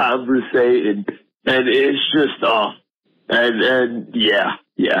talk and conversate, and it's just, and yeah,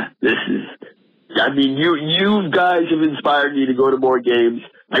 yeah, you guys have inspired me to go to more games.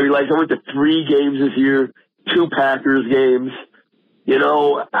 I realized I went to 3 games this year, 2 Packers games. You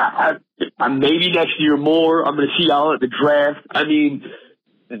know, I maybe next year more. I'm going to see y'all at the draft. I mean,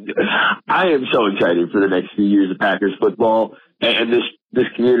 I am so excited for the next few years of Packers football and this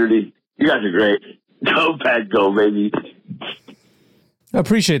community. You guys are great. Go Pack, go, baby. I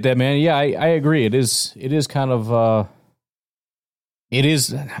appreciate that, man. Yeah, I agree. It is kind of, it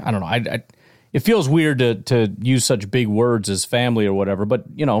is, I don't know. It feels weird to use such big words as family or whatever, but,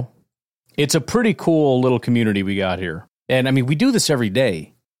 you know, it's a pretty cool little community we got here. And, I mean, we do this every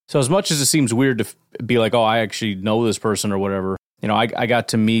day. So as much as it seems weird to be like, oh, I actually know this person or whatever, you know, I got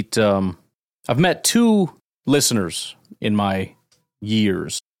to meet, I've met 2 listeners in my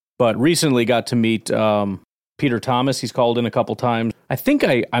years, but recently got to meet Peter Thomas. He's called in a couple times. I think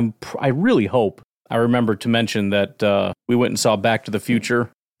I really hope I remember to mention that we went and saw Back to the Future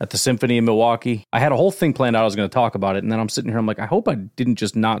at the Symphony in Milwaukee. I had a whole thing planned out. I was going to talk about it, and then I'm sitting here. I'm like, I hope I didn't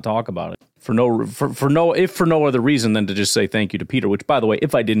just not talk about it for no other reason than to just say thank you to Peter. Which, by the way,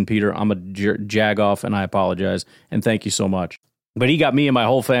 if I didn't, Peter, I'm a jag off, and I apologize, and thank you so much. But he got me and my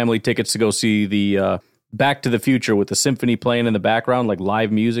whole family tickets to go see the Back to the Future with the symphony playing in the background, like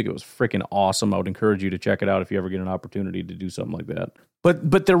live music. It was freaking awesome. I would encourage you to check it out if you ever get an opportunity to do something like that.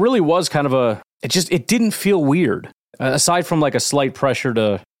 But there really was kind of it didn't feel weird. Aside from like a slight pressure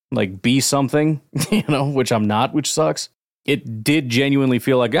to like be something, you know, which I'm not, which sucks. It did genuinely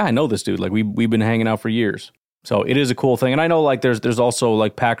feel like, I know this dude. Like we've been hanging out for years. So it is a cool thing. And I know like there's also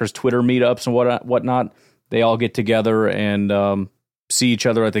like Packers Twitter meetups and whatnot. They all get together and see each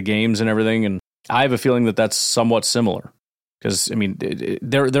other at the games and everything. And I have a feeling that that's somewhat similar. Because, I mean,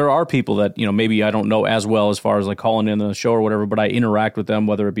 there are people that, you know, maybe I don't know as well as far as like calling in the show or whatever, but I interact with them,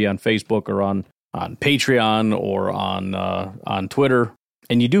 whether it be on Facebook or on Patreon or on Twitter.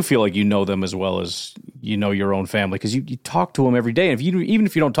 And you do feel like you know them as well as you know your own family because you talk to them every day. And even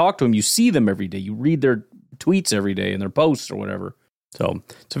if you don't talk to them, you see them every day. You read their tweets every day and their posts or whatever. So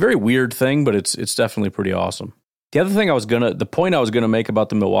it's a very weird thing, but it's definitely pretty awesome. The other thing the point I was going to make about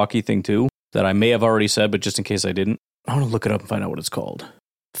the Milwaukee thing too, that I may have already said, but just in case I didn't, I want to look it up and find out what it's called.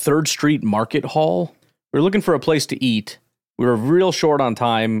 3rd Street Market Hall. We were looking for a place to eat. We were real short on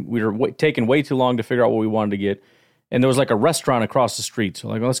time. We were taking way too long to figure out what we wanted to get. And there was like a restaurant across the street. So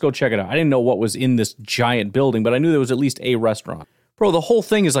like, let's go check it out. I didn't know what was in this giant building, but I knew there was at least a restaurant. Bro, the whole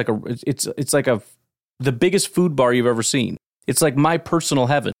thing is like it's like the biggest food bar you've ever seen. It's like my personal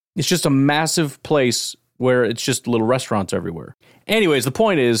heaven. It's just a massive place where it's just little restaurants everywhere. Anyways, the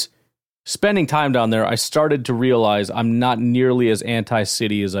point is, spending time down there, I started to realize I'm not nearly as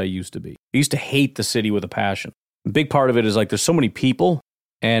anti-city as I used to be. I used to hate the city with a passion. A big part of it is like there's so many people,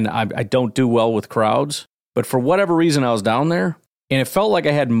 and I don't do well with crowds. But for whatever reason, I was down there, and it felt like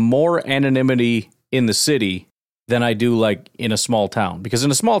I had more anonymity in the city than I do like in a small town. Because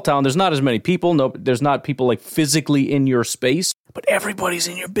in a small town, there's not as many people. No, there's not people like physically in your space, but everybody's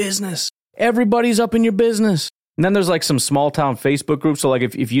in your business. Everybody's up in your business. And then there's like some small town Facebook groups. So like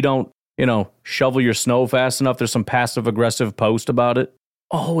if you don't, you know, shovel your snow fast enough, there's some passive aggressive post about it.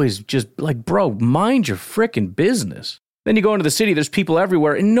 Always just like, bro, mind your frickin' business. Then you go into the city, there's people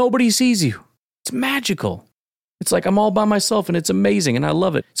everywhere and nobody sees you. It's magical. It's like I'm all by myself and it's amazing and I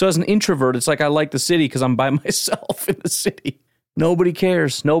love it. So as an introvert, it's like I like the city because I'm by myself in the city. Nobody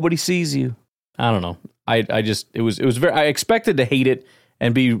cares. Nobody sees you. I don't know. It was very, I expected to hate it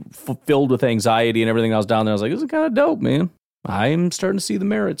and be filled with anxiety and everything. I was down there. I was like, this is kind of dope, man. I'm starting to see the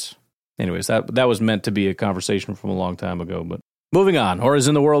merits. Anyways, that was meant to be a conversation from a long time ago, but moving on. Or as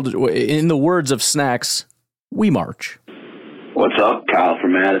in the words of Snacks, we march. What's up? Kyle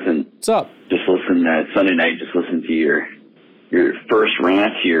from Madison. What's up? Just listened Sunday night, just listened to your first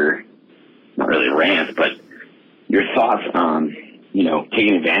rant here. Not really a rant, but your thoughts on, you know,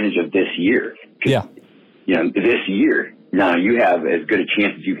 taking advantage of this year. Yeah. You know, this year, now you have as good a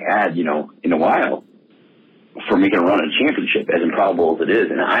chance as you've had, you know, in a while for making a run at a championship, as improbable as it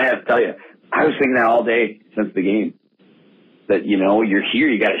is. And I have to tell you, I was thinking that all day since the game, that, you know, you're here,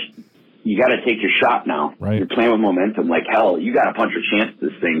 you got to take your shot now. Right. You're playing with momentum. Like, hell, you got to punch your chance at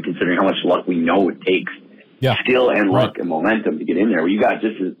this thing, considering how much luck we know it takes. Yeah. Skill and luck and momentum to get in there. Well, you got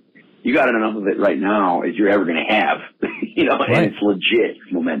enough of it right now as you're ever going to have, you know, and it's legit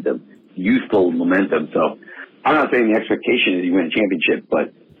momentum, youthful momentum. So I'm not saying the expectation is you win a championship,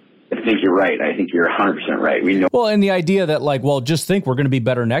 but I think you're right. I think you're 100% right. We know. Well, and the idea that like, well, just think we're going to be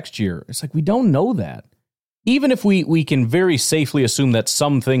better next year. It's like, we don't know that. Even if we can very safely assume that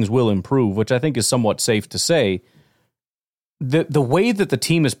some things will improve, which I think is somewhat safe to say, the way that the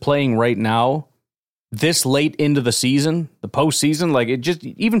team is playing right now this late into the season, the postseason, like it just,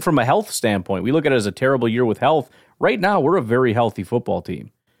 even from a health standpoint, we look at it as a terrible year with health. Right now, we're a very healthy football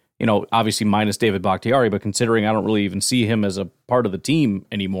team. You know, obviously minus David Bakhtiari, but considering I don't really even see him as a part of the team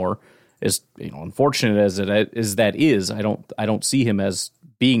anymore, as you know, unfortunate as that is, I don't see him as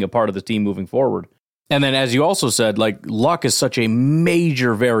being a part of the team moving forward. And then, as you also said, like luck is such a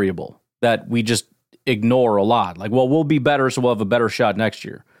major variable that we just ignore a lot. Like, well, we'll be better, so we'll have a better shot next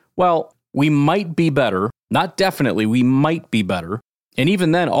year. Well, we might be better, not definitely. We might be better, and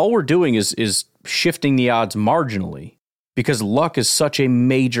even then, all we're doing is shifting the odds marginally because luck is such a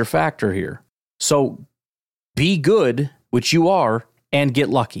major factor here. So, be good, which you are, and get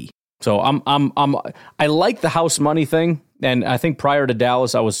lucky. So I like the house money thing, and I think prior to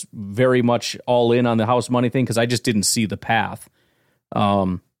Dallas, I was very much all in on the house money thing because I just didn't see the path.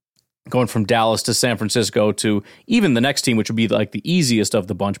 Going from Dallas to San Francisco to even the next team, which would be like the easiest of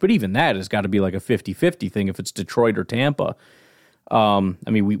the bunch, but even that has got to be like a 50-50 thing if it's Detroit or Tampa. I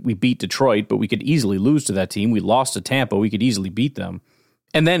mean, we beat Detroit, but we could easily lose to that team. We lost to Tampa. We could easily beat them.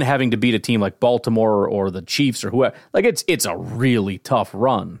 And then having to beat a team like Baltimore or the Chiefs or whoever, like it's a really tough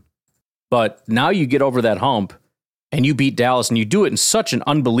run. But now you get over that hump and you beat Dallas and you do it in such an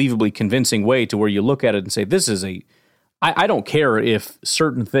unbelievably convincing way to where you look at it and say, this is I don't care if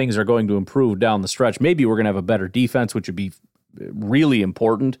certain things are going to improve down the stretch. Maybe we're going to have a better defense, which would be really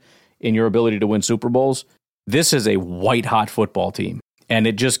important in your ability to win Super Bowls. This is a white-hot football team, and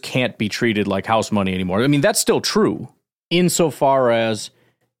it just can't be treated like house money anymore. I mean, that's still true insofar as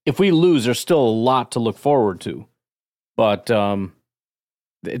if we lose, there's still a lot to look forward to. But I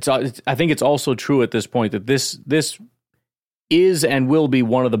think it's also true at this point that this is and will be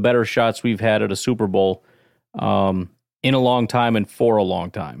one of the better shots we've had at a Super Bowl in a long time and for a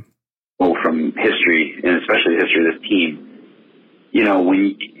long time. Well, from history, and especially the history of this team, you know,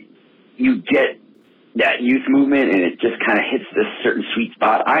 when you get that youth movement and it just kind of hits this certain sweet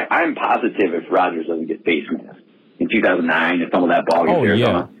spot, I'm positive if Rodgers doesn't get face mask in 2009, if some of that ball gets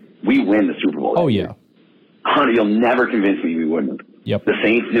Arizona, we win the Super Bowl. Yeah. Hunter, you'll never convince me we wouldn't. Yep. The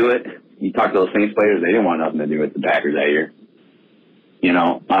Saints knew it. You talk to those Saints players, they didn't want nothing to do with the Packers that year. You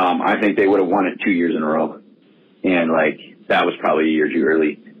know, I think they would have won it 2 years in a row. And, like, that was probably a year too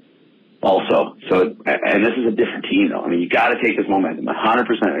early also. So, and this is a different team, though. I mean, you got to take this momentum.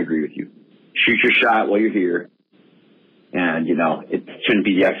 100% agree with you. Shoot your shot while you're here. And, you know, it shouldn't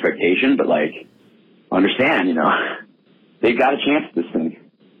be the expectation, but, like, understand, you know, they've got a chance at this thing.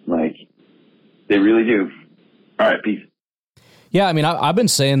 Like, they really do. All right, peace. Yeah, I mean, I've been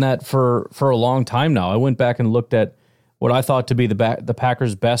saying that for a long time now. I went back and looked at what I thought to be the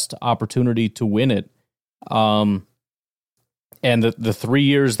Packers' best opportunity to win it. And the 3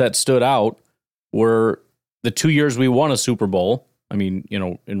 years that stood out were the 2 years we won a Super Bowl. I mean, you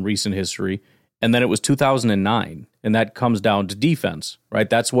know, in recent history. And then it was 2009. And that comes down to defense, right?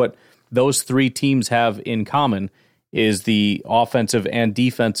 That's what those three teams have in common is the offensive and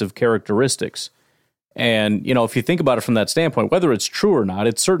defensive characteristics. And, you know, if you think about it from that standpoint, whether it's true or not,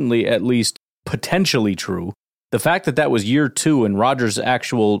 it's certainly at least potentially true. The fact that that was year two and Rodgers'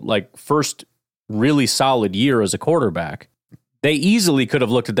 actual, like, first really solid year as a quarterback, they easily could have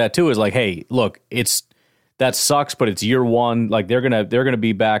looked at that too as like, hey, look, that sucks, but it's year one. Like, they're gonna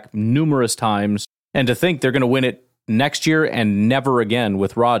be back numerous times. And to think they're gonna win it next year and never again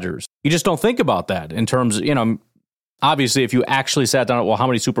with Rodgers. You just don't think about that in terms of, you know, obviously, if you actually sat down, well, how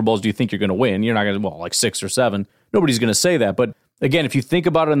many Super Bowls do you think you're going to win? You're not going to, well, like 6 or 7. Nobody's going to say that. But again, if you think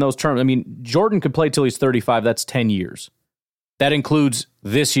about it in those terms, I mean, Jordan could play till he's 35. That's 10 years. That includes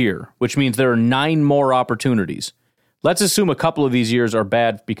this year, which means there are 9 more opportunities. Let's assume a couple of these years are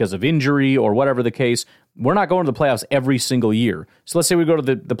bad because of injury or whatever the case. We're not going to the playoffs every single year. So let's say we go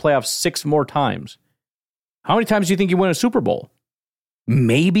to the playoffs 6 more times. How many times do you think you win a Super Bowl?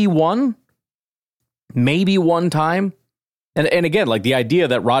 Maybe one? Maybe one time. And again, like the idea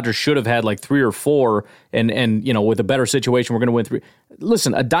that Rodgers should have had like 3 or 4 and you know, with a better situation, we're going to win 3.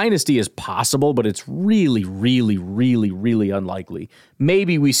 Listen, a dynasty is possible, but it's really, really, really, really unlikely.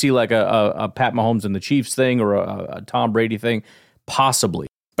 Maybe we see like a Pat Mahomes and the Chiefs thing or a Tom Brady thing, possibly.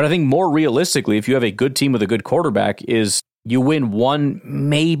 But I think more realistically, if you have a good team with a good quarterback, is you win 1,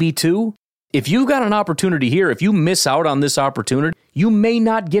 maybe 2. If you've got an opportunity here, if you miss out on this opportunity, you may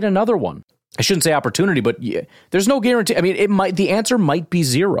not get another one. I shouldn't say opportunity, but yeah, there's no guarantee. I mean, the answer might be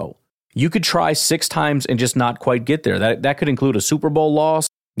 0. You could try 6 times and just not quite get there. That could include a Super Bowl loss,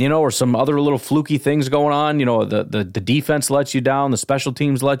 you know, or some other little fluky things going on. You know, the defense lets you down, the special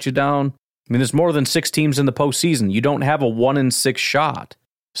teams let you down. I mean, there's more than 6 teams in the postseason. You don't have a 1 in 6 shot.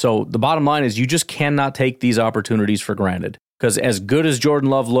 So the bottom line is you just cannot take these opportunities for granted. Because as good as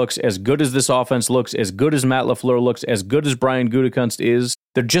Jordan Love looks, as good as this offense looks, as good as Matt LaFleur looks, as good as Brian Gutekunst is,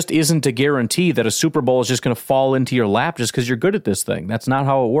 there just isn't a guarantee that a Super Bowl is just going to fall into your lap just because you're good at this thing. That's not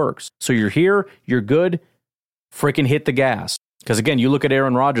how it works. So you're here, you're good, freaking hit the gas. Because again, you look at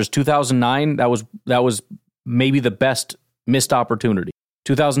Aaron Rodgers, 2009, that was maybe the best missed opportunity.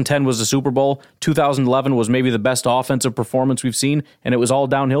 2010 was the Super Bowl. 2011 was maybe the best offensive performance we've seen, and it was all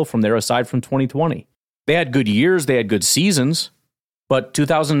downhill from there aside from 2020. They had good years, they had good seasons, but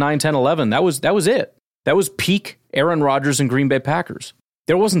 2009, 10, 11, that was it. That was peak Aaron Rodgers and Green Bay Packers.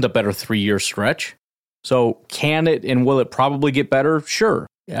 There wasn't a better 3-year stretch. So can it and will it probably get better? Sure.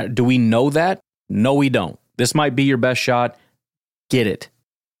 Do we know that? No, we don't. This might be your best shot. Get it.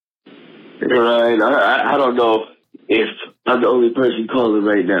 Ryan, I don't know if I'm the only person calling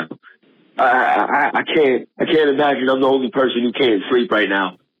right now. I can't imagine I'm the only person who can't sleep right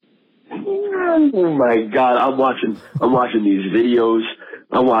now. Oh my God! I'm watching these videos.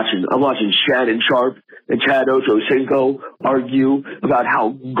 I'm watching Shannon Sharp and Chad Ochocinco argue about how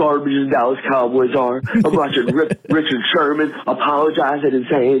garbage the Dallas Cowboys are. I'm watching Richard Sherman apologizing and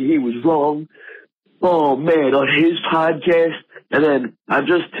saying he was wrong. Oh man, on his podcast, and then I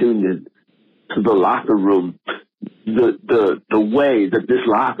just tuned in to the locker room. The way that this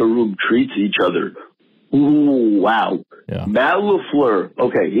locker room treats each other. Ooh, wow. Yeah. Matt LaFleur,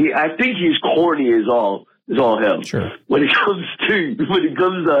 okay, I think he's corny as all hell. Sure. When it comes to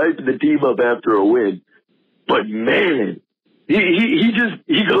hyping the team up after a win. But man, he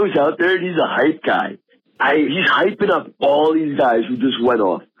goes out there and he's a hype guy. He's hyping up all these guys who just went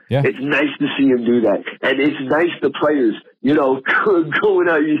off. Yeah. It's nice to see him do that. And it's nice the players, going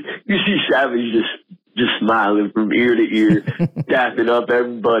out, you see Savage just smiling from ear to ear, dapping up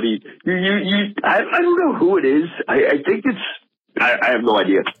everybody. I don't know who it is. I think I have no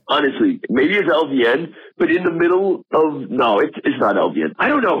idea. Honestly, maybe it's LVN, but in the middle of, no, it's not LVN. I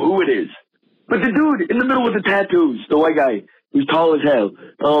don't know who it is. But the dude in the middle with the tattoos, the white guy who's tall as hell,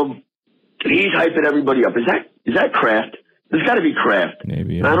 he's hyping everybody up. Is that Kraft? There's got to be Kraft.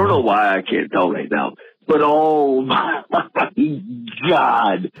 Maybe. I don't know why I can't tell right now. But oh my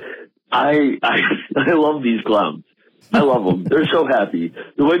God. I love these clowns. I love them. They're so happy.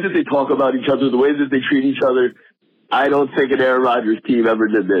 The way that they talk about each other, the way that they treat each other, I don't think an Aaron Rodgers team ever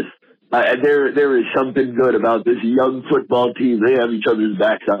did this. There is something good about this young football team. They have each other's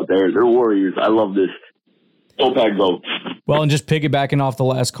backs out there. They're warriors. I love this. OPAC vote. Well, and just piggybacking off the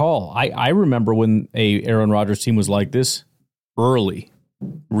last call, I remember when a Aaron Rodgers team was like this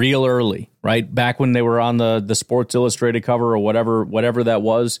real early, right? Back when they were on the Sports Illustrated cover or whatever that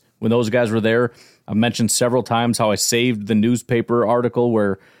was, when those guys were there. I've mentioned several times how I saved the newspaper article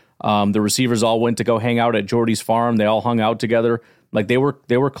where the receivers all went to go hang out at Jordy's farm. They all hung out together. Like they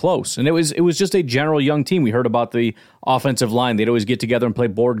were close. And it was just a general young team. We heard about the offensive line. They'd always get together and play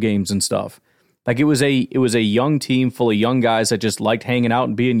board games and stuff. Like it was a young team full of young guys that just liked hanging out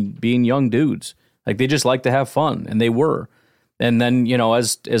and being young dudes. Like they just liked to have fun, and they were. And then,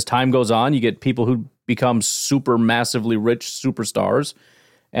 as time goes on, you get people who become super massively rich superstars,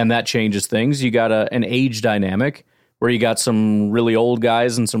 and that changes things. You got an age dynamic where you got some really old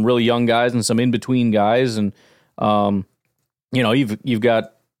guys and some really young guys and some in-between guys. And, you've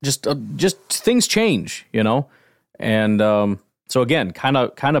got just things change, And so again, kind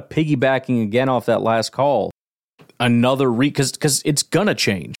of piggybacking again off that last call, because it's going to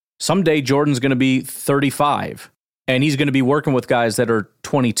change. Someday Jordan's going to be 35. And he's going to be working with guys that are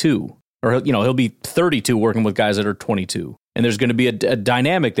 22, or he'll be 32 working with guys that are 22. And there's going to be a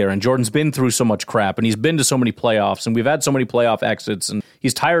dynamic there. And Jordan's been through so much crap, and he's been to so many playoffs, and we've had so many playoff exits, and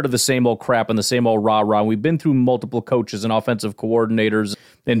he's tired of the same old crap and the same old rah-rah. We've been through multiple coaches and offensive coordinators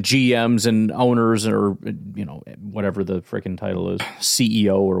and GMs and owners, or whatever the freaking title is,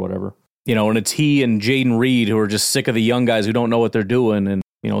 CEO or whatever. And it's he and Jaden Reed who are just sick of the young guys who don't know what they're doing, and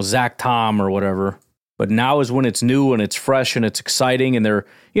Zach Tom or whatever. But now is when it's new and it's fresh and it's exciting. And they're,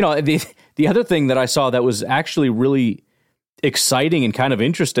 the other thing that I saw that was actually really exciting and kind of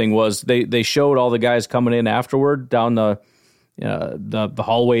interesting was they showed all the guys coming in afterward down the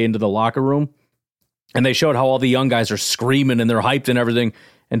hallway into the locker room. And they showed how all the young guys are screaming and they're hyped and everything.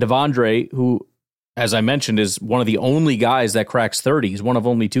 And Devondre, who, as I mentioned, is one of the only guys that cracks 30. He's one of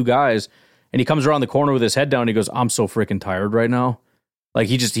only 2 guys. And he comes around the corner with his head down and he goes, "I'm so freaking tired right now." Like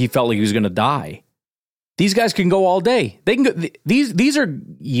he felt like he was going to die. These guys can go all day. They can go, these are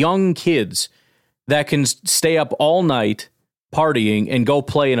young kids that can stay up all night partying and go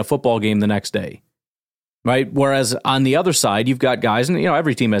play in a football game the next day, right? Whereas on the other side, you've got guys, and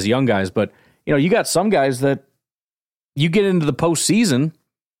every team has young guys, but you got some guys that you get into the postseason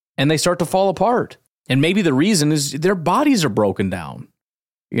and they start to fall apart. And maybe the reason is their bodies are broken down.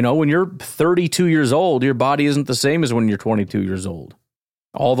 You know, when you're 32 years old, your body isn't the same as when you're 22 years old.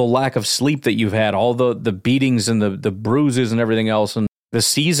 All the lack of sleep that you've had, all the beatings and the bruises and everything else. And the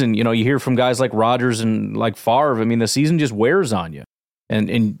season, you know, you hear from guys like Rodgers and like Favre. I mean, the season just wears on you.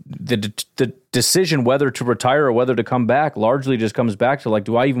 And the decision whether to retire or whether to come back largely just comes back to, like,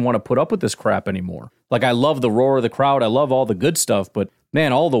 do I even want to put up with this crap anymore? Like, I love the roar of the crowd. I love all the good stuff. But,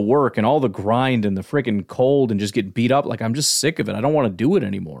 man, all the work and all the grind and the freaking cold and just get beat up, like, I'm just sick of it. I don't want to do it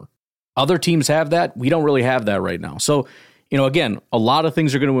anymore. Other teams have that. We don't really have that right now. So, you know, again, a lot of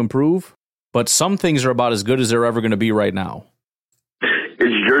things are going to improve, but some things are about as good as they're ever going to be right now.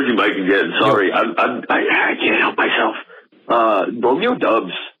 It's Jersey Mike again. Sorry, I can't help myself. Romeo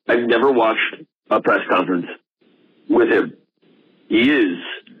Doubs, I've never watched a press conference with him. He is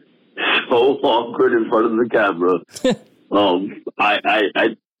so awkward in front of the camera.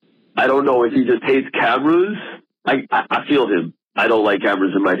 I don't know if he just hates cameras. I feel him. I don't like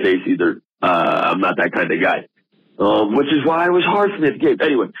cameras in my face either. I'm not that kind of guy. Which is why it was hard for me at the game.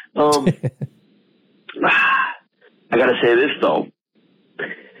 Anyway, I gotta say this though.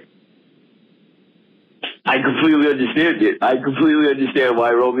 I completely understand it. I completely understand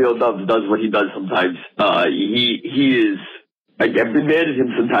why Romeo Doubs does what he does sometimes. He is. I've been mad at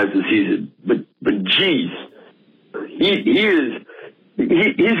him sometimes this season, but geez, he's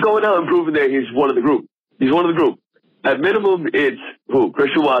going out and proving that he's one of the group. He's one of the group. At minimum, it's who?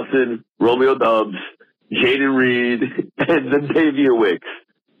 Christian Watson, Romeo Doubs, Jaden Reed, and then Xavier Wicks.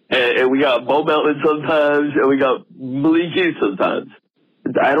 And we got Bo Melton sometimes, and we got Malik Hughes sometimes.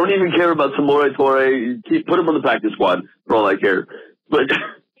 I don't even care about Samori Toure. Put him on the practice squad for all I care. But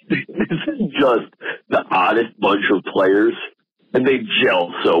this is just the oddest bunch of players, and they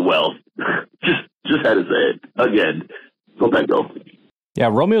gel so well. Just had to say it again. Let that go. Yeah,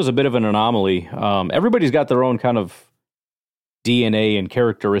 Romeo's a bit of an anomaly. Everybody's got their own kind of DNA and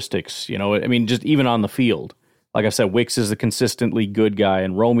characteristics. You know, I mean, just even on the field. Like I said, Wicks is a consistently good guy,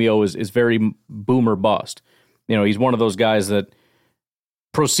 and Romeo is very boom or bust. You know, he's one of those guys that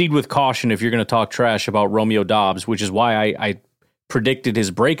proceed with caution if you're going to talk trash about Romeo Doubs, which is why I predicted his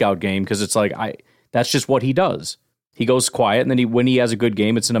breakout game, because it's like that's just what he does. He goes quiet, and then when he has a good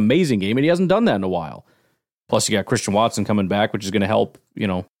game, it's an amazing game, and he hasn't done that in a while. Plus, you got Christian Watson coming back, which is going to help, you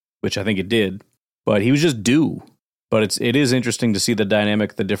know, which I think it did. But he was just due. But it is interesting to see the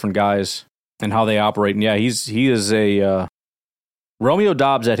dynamic, the different guys, and how they operate. And yeah, he is a Romeo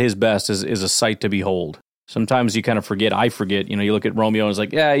Doubs at his best is a sight to behold. Sometimes you kind of forget. I forget. You know, you look at Romeo and it's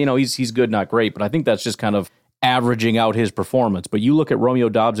like, yeah, you know, he's good, not great. But I think that's just kind of averaging out his performance. But you look at Romeo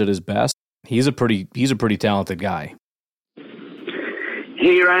Doubs at his best, he's a pretty talented guy.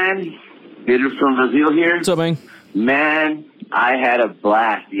 Hey, Ryan. Peter from Brazil here. What's up, man? Man, I had a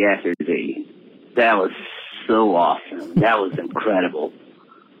blast yesterday. That was so awesome. That was incredible.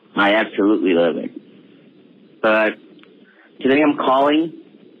 I absolutely love it. But today I'm calling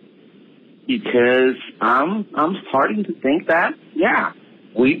because I'm starting to think that, yeah,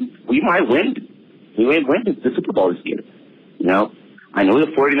 we might win. We might win the Super Bowl this year. You know, I know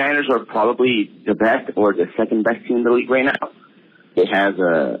the 49ers are probably the best or the second best team in the league right now. They have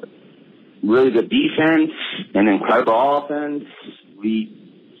a really good defense, an incredible offense. We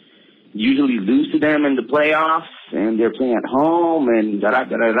usually lose to them in the playoffs, and they're playing at home, and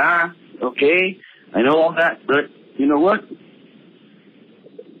da-da-da-da-da. Okay, I know all that, but you know what?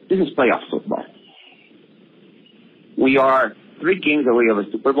 This is playoff football. We are 3 games away of a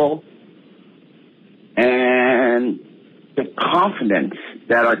Super Bowl, and the confidence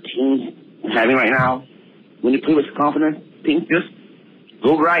that our team's having right now, when you play with confidence, things just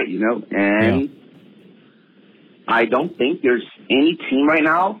go right, you know? And I don't think there's any team right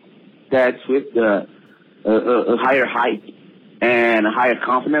now that's with a higher height and a higher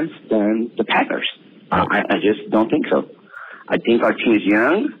confidence than the Packers. I just don't think so. I think our team is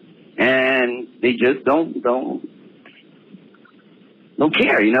young, and they just don't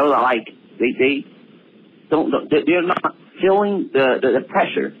care. You know, like they're not feeling the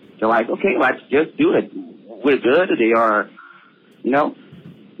pressure. They're like, okay, let's just do it. We're good. They are, you know,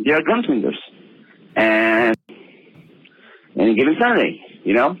 they are gunslingers, and any given Sunday,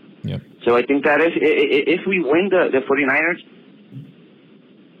 you know. Yep. So I think that if we win the 49ers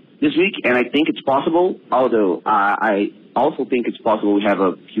this week, and I think it's possible, although I also think it's possible we have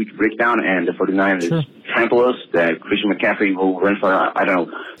a huge breakdown and the 49ers trample us, that Christian McCaffrey will run for, I don't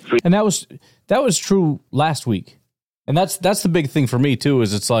know. And that was true last week. And that's the big thing for me, too,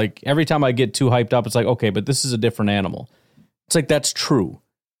 is it's like every time I get too hyped up, it's like, okay, but this is a different animal. It's like, that's true.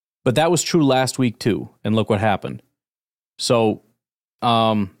 But that was true last week, too. And look what happened. So,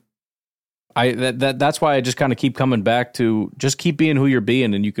 That's why I just kind of keep coming back to just keep being who you're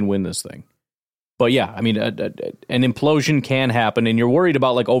being and you can win this thing. But yeah, I mean, an implosion can happen, and you're worried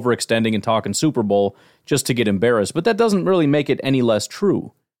about like overextending and talking Super Bowl just to get embarrassed. But that doesn't really make it any less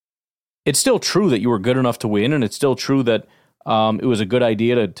true. It's still true that you were good enough to win, and it's still true that it was a good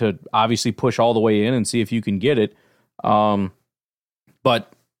idea to obviously push all the way in and see if you can get it.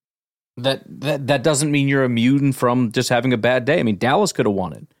 But that doesn't mean you're immune from just having a bad day. I mean, Dallas could have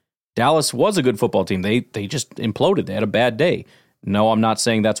won it. Dallas was a good football team. They just imploded. They had a bad day. No, I'm not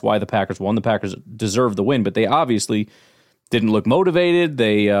saying that's why the Packers won. The Packers deserved the win, but they obviously didn't look motivated.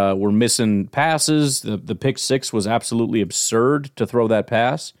 They were missing passes. The pick six was absolutely absurd to throw that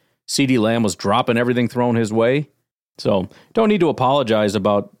pass. CeeDee Lamb was dropping everything thrown his way. So don't need to apologize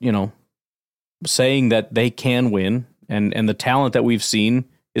about, saying that they can win and the talent that we've seen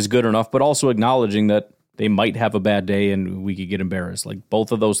is good enough, but also acknowledging that they might have a bad day and we could get embarrassed. Like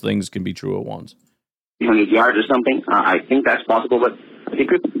both of those things can be true at once. 100 yards or something. I think that's possible, but I think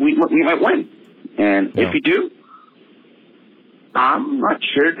we might win. And if we do, I'm not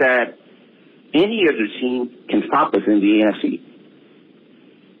sure that any other team can stop us in the NFC.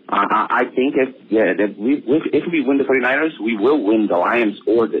 I think if we win the 49ers, we will win the Lions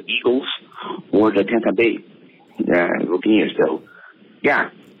or the Eagles or the Tampa Bay Buccaneers. So, yeah,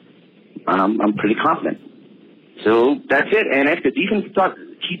 I'm pretty confident. So that's it. And if the defense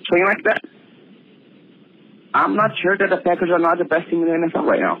keeps playing like that, I'm not sure that the Packers are not the best team in the NFL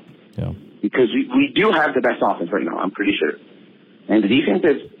right now. Yeah. Because we do have the best offense right now, I'm pretty sure. And the defense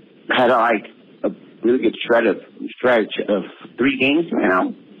has had a really good stretch of 3 games right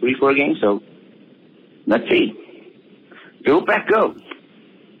now, 3-4 games. So let's see. Go back, go.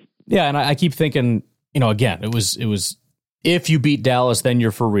 Yeah, and I keep thinking, again, it was if you beat Dallas, then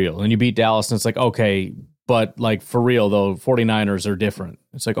you're for real. And you beat Dallas, and it's like, okay, but like for real, though, 49ers are different.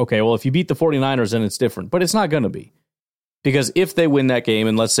 It's like, okay, well, if you beat the 49ers, then it's different. But it's not going to be. Because if they win that game,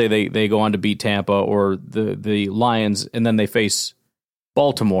 and let's say they go on to beat Tampa or the Lions, and then they face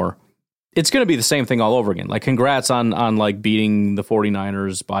Baltimore, it's going to be the same thing all over again. Like, congrats on like beating the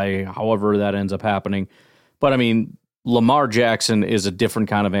 49ers by however that ends up happening. But I mean, Lamar Jackson is a different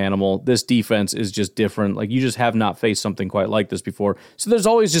kind of animal. This defense is just different. Like, you just have not faced something quite like this before. So there's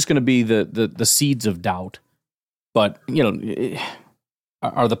always just going to be the seeds of doubt. But,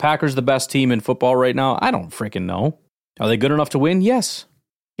 are the Packers the best team in football right now? I don't freaking know. Are they good enough to win? Yes.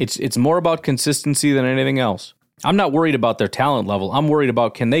 It's more about consistency than anything else. I'm not worried about their talent level. I'm worried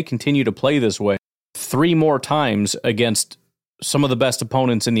about, can they continue to play this way 3 more times against some of the best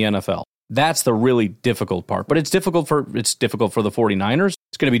opponents in the NFL? That's the really difficult part. But it's difficult for the 49ers.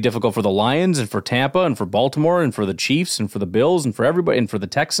 It's going to be difficult for the Lions and for Tampa and for Baltimore and for the Chiefs and for the Bills and for everybody and for the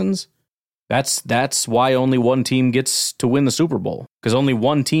Texans. That's why only one team gets to win the Super Bowl, because only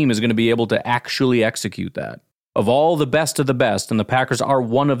one team is going to be able to actually execute that. Of all the best of the best, and the Packers are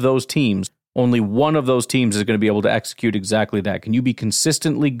one of those teams, only one of those teams is going to be able to execute exactly that. Can you be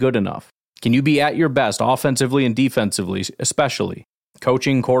consistently good enough? Can you be at your best offensively and defensively, especially?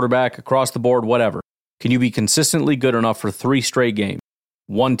 Coaching, quarterback, across the board, whatever. Can you be consistently good enough for 3 straight games?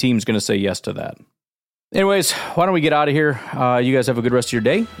 One team's going to say yes to that. Anyways, why don't we get out of here? You guys have a good rest of your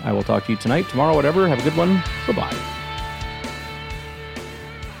day. I will talk to you tonight, tomorrow, whatever. Have a good one. Bye-bye.